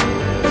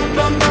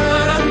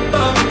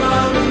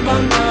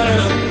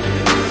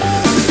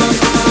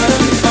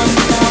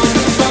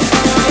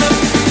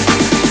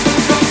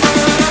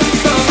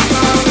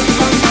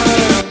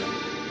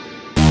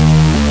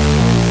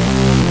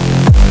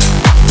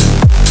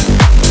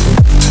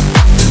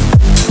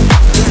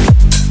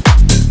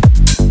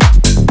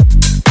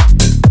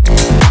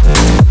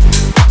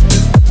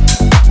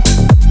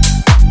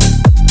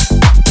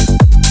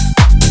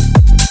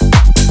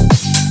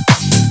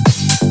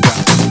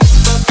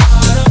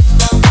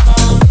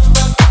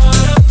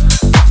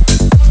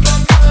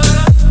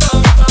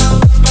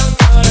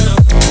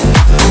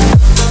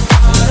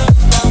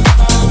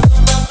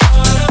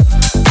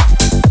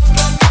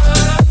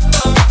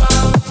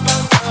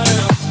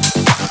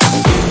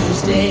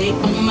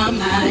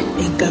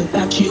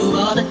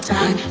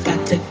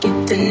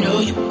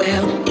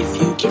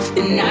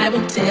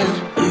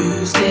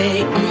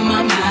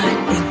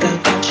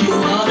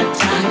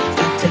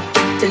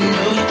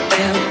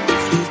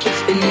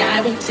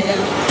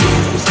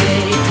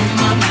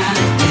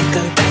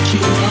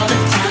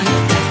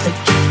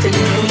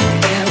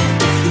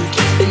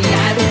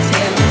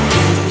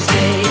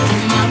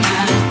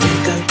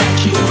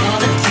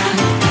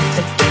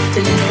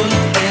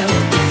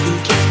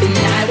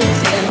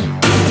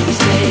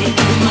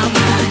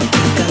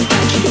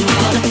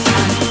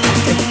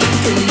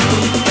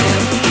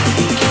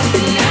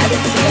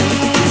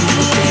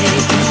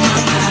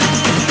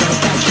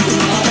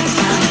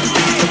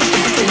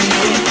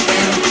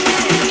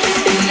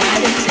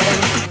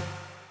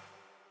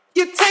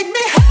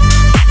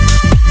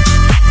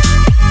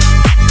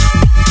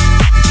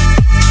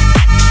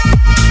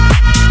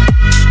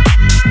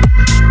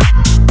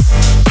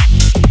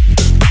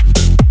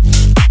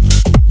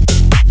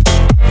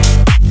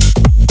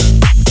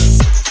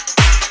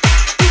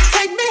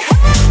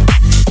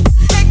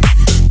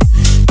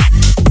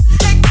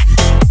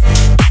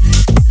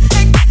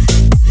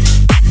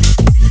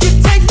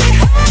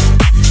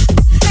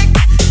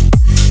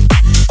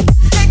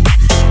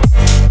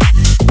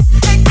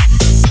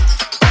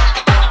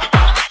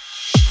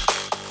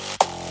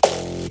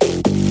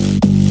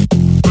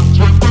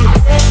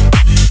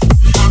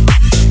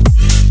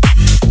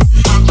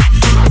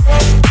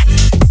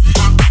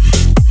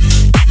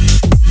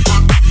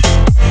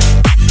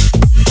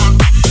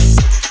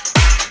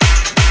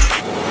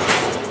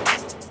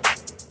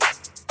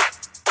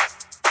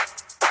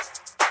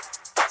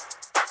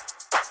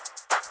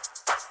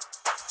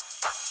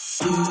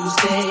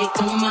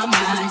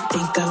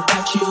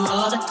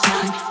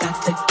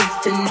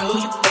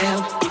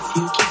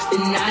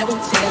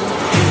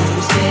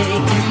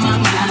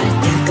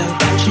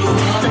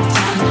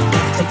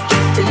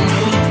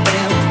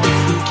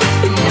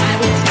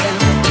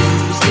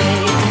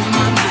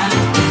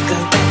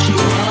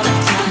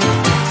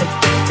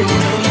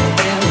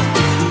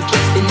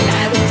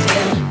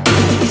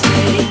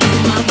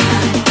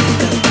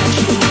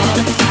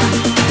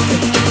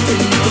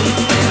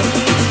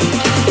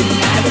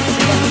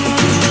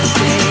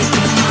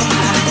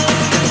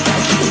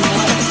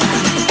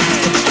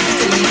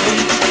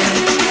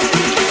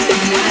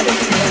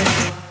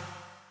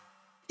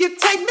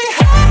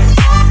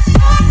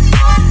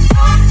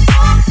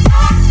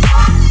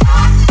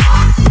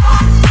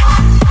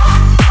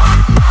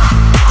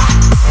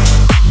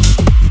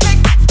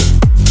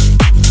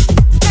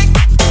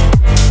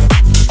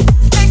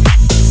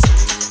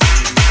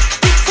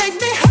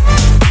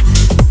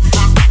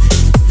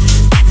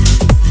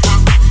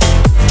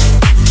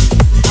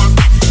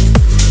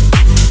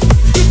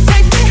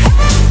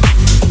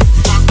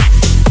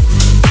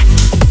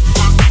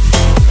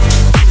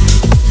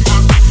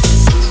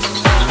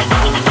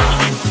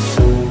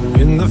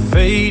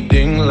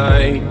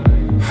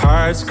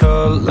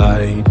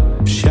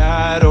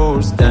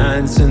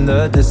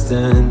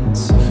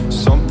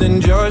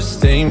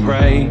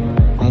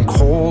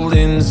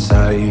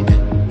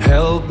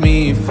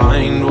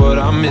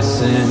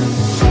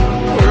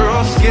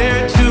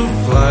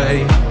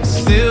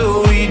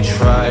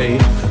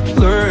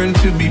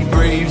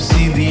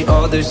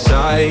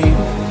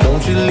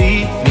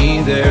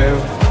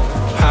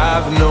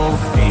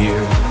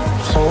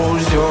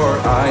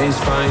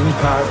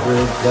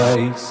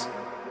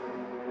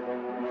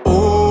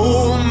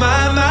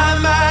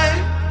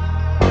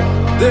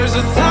 There's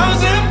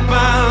 1,000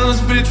 miles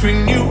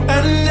between you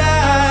and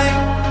I.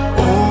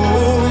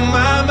 Oh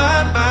my,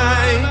 my,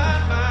 my.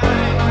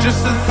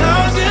 Just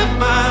 1,000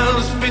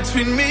 miles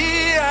between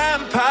me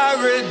and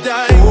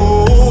paradise.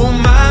 Oh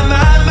my,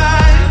 my,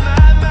 my.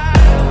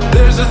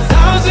 There's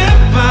 1,000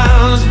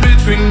 miles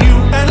between you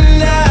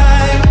and I.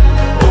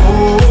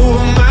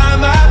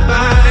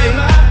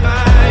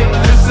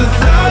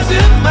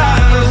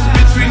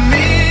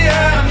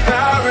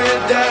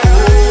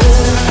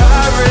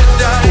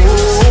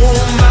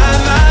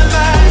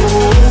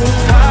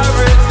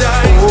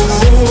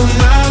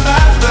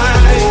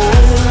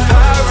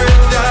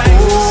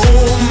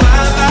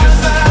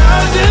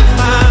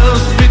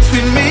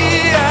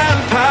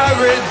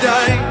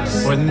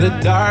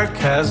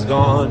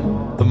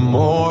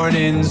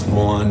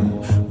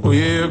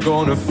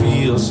 wanna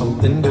feel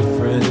something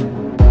different.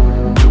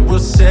 It will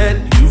set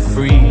you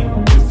free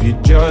if you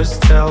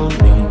just tell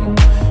me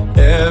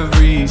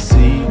every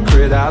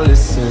secret. I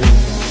listen.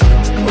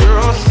 We're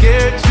all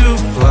scared to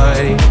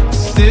fly,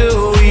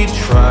 still we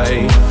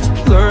try.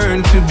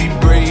 Learn to be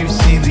brave,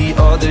 see the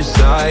other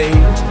side.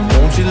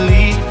 Won't you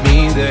lead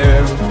me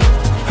there?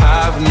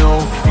 Have no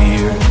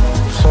fear.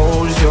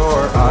 Close your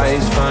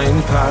eyes,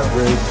 find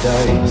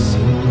paradise.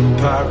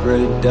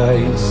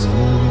 Paradise,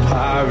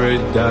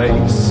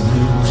 paradise.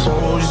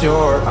 Close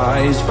your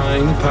eyes,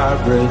 find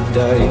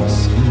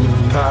paradise.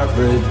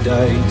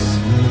 Paradise,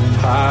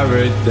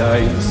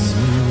 paradise.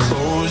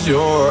 Close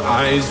your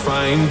eyes,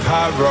 find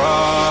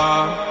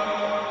para.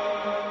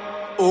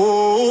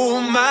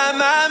 Oh my,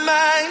 my,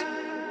 my.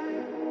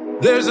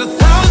 There's 1,000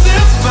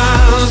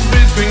 miles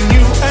between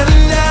you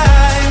and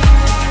I.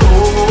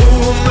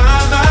 Oh my,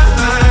 my,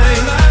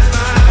 my.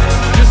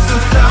 Just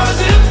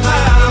 1,000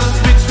 miles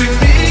between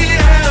me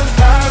and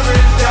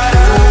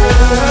paradise.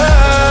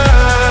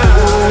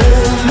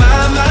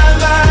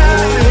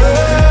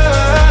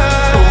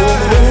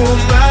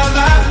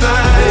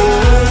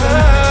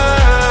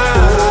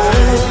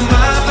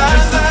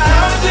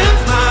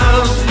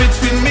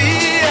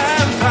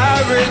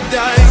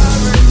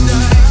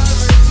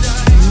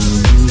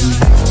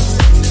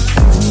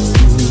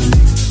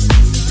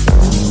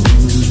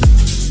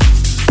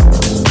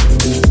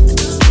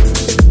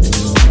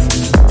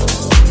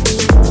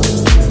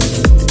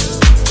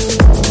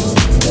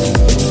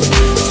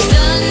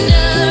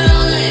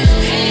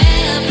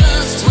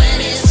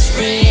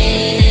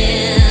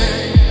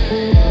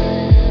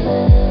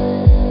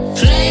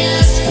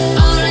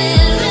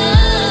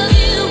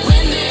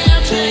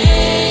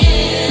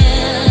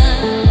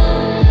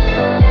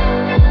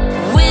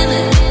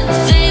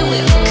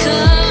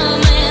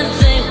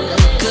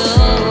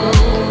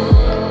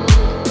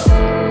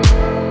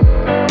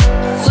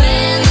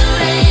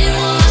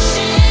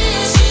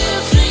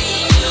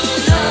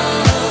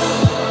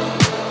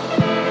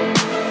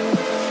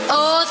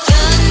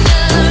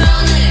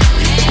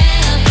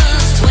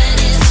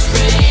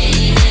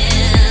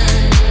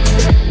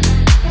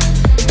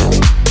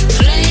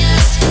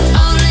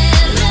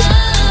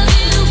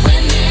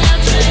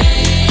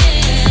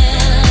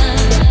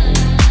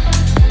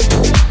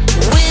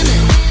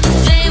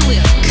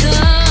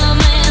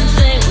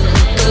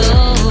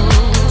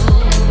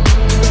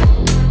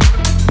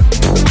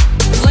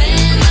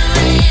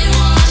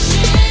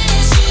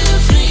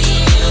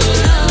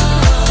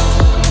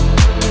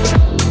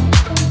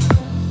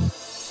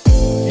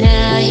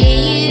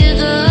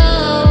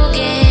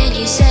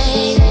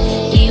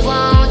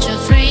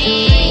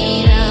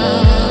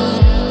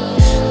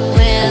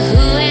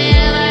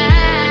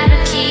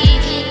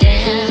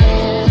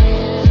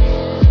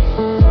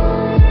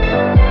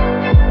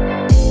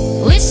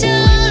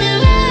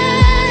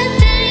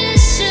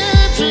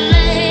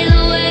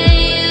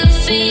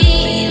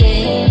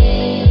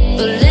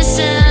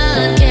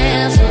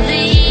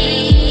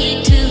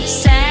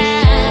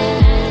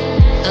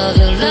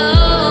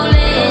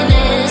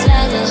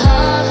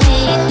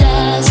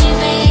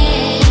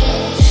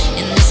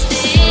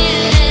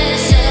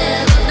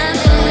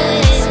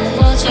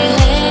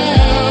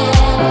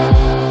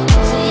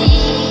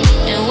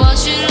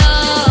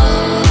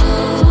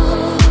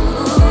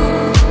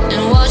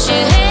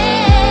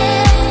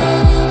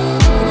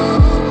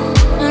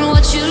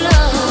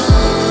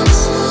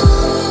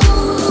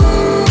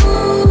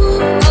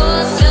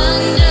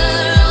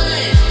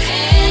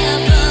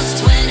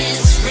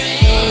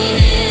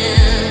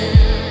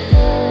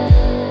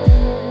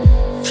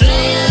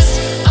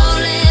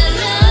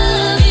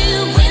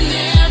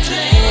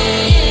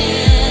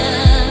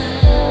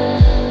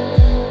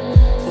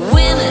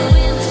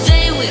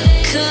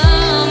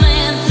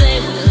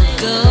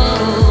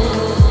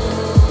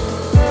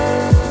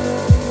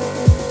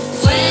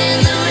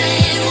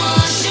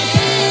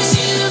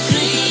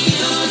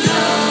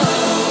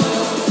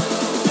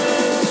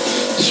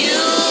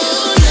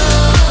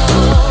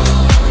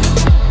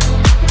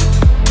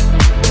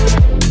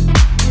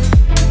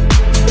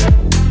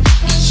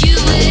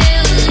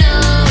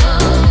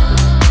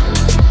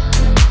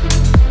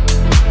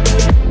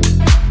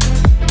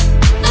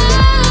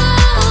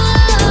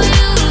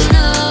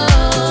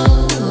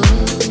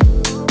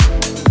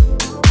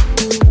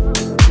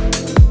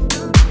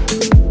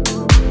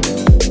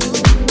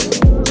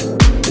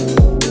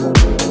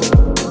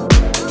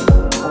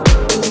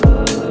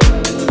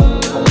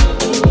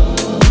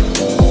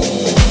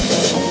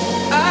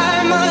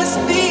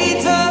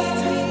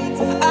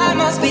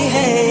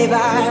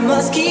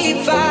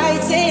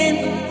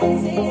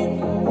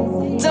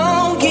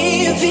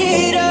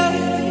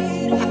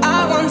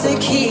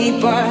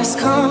 keep us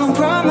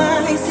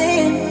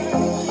compromising.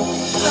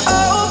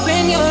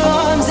 Open your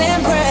arms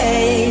and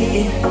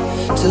pray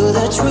to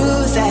the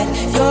truth that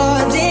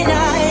you're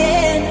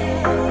denying.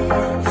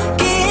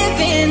 Give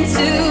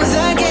into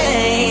the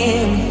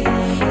game,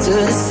 to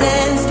the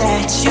sense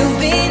that you've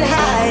been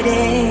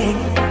hiding.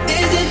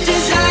 Is it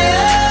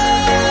desire,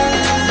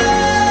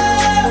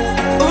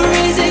 or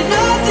is it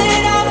love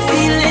that I'm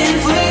feeling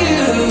for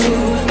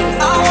you?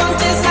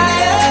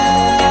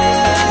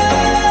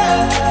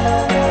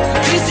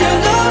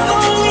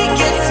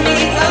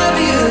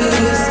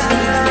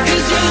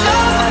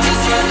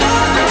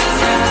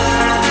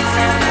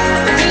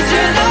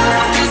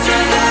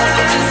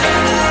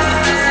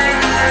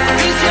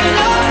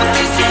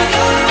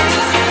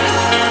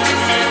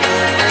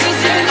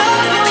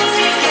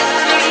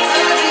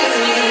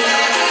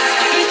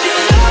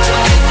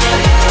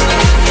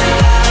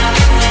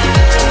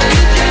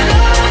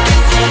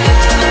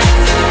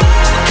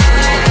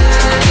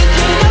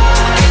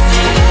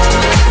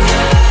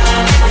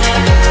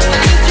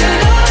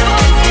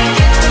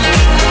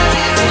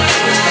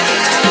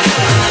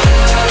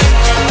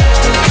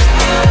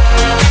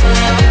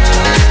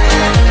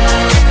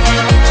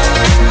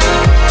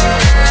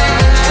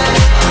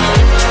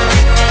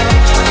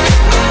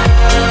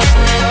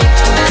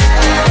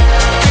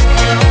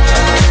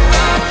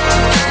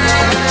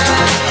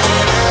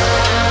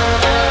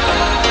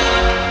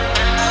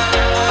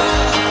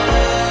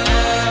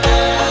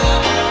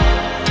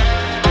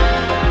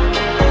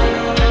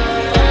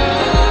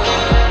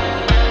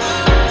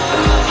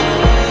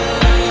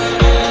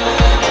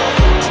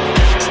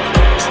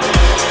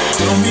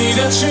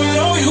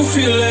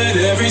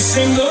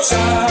 single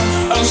time.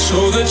 I'll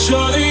show that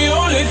you're the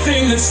only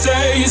thing that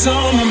stays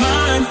on my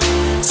mind.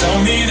 Tell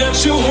me that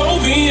you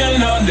hold me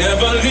and I'll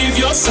never leave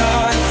your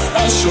side.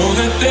 I'll show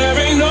that there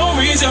ain't no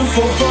reason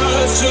for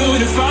words to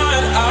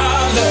define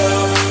our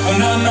love. Oh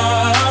na na,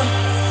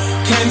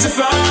 can't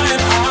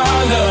define our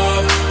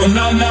love. Oh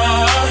na na,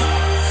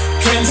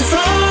 can't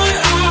define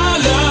our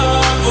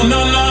love. Oh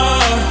na na,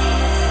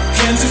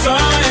 can't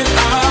define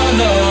our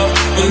love.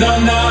 Oh na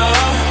na,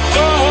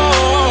 oh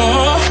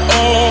oh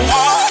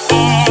oh.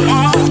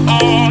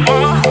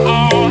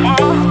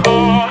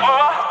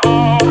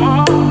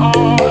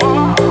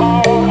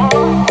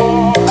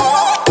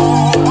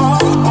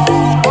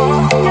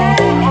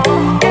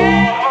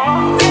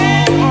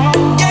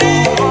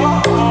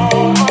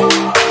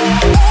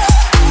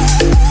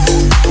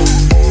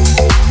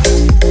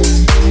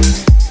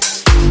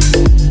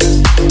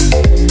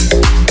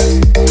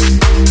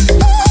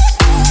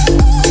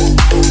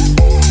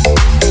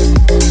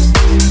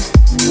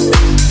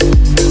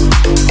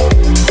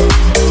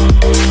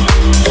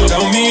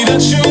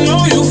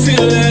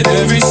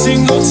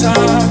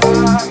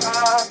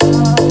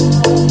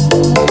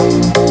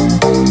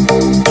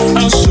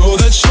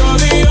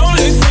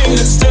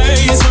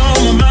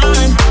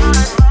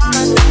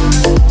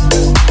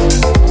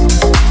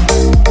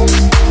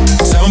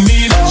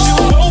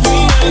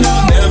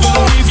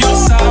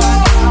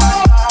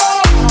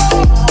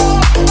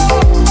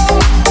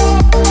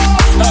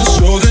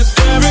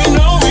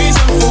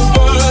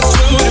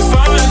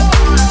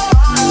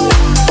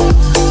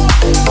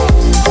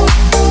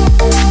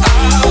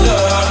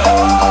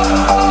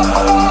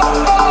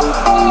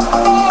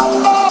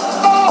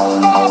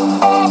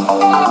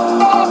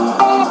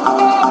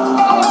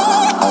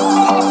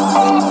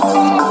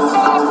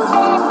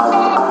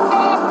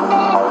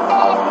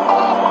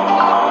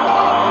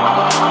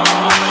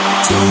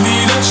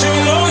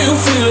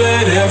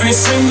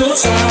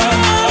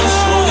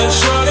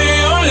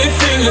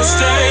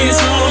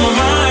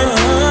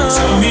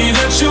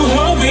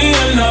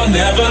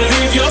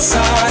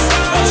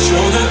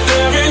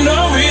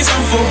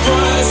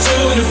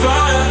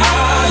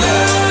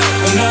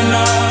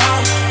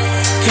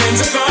 Can't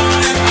define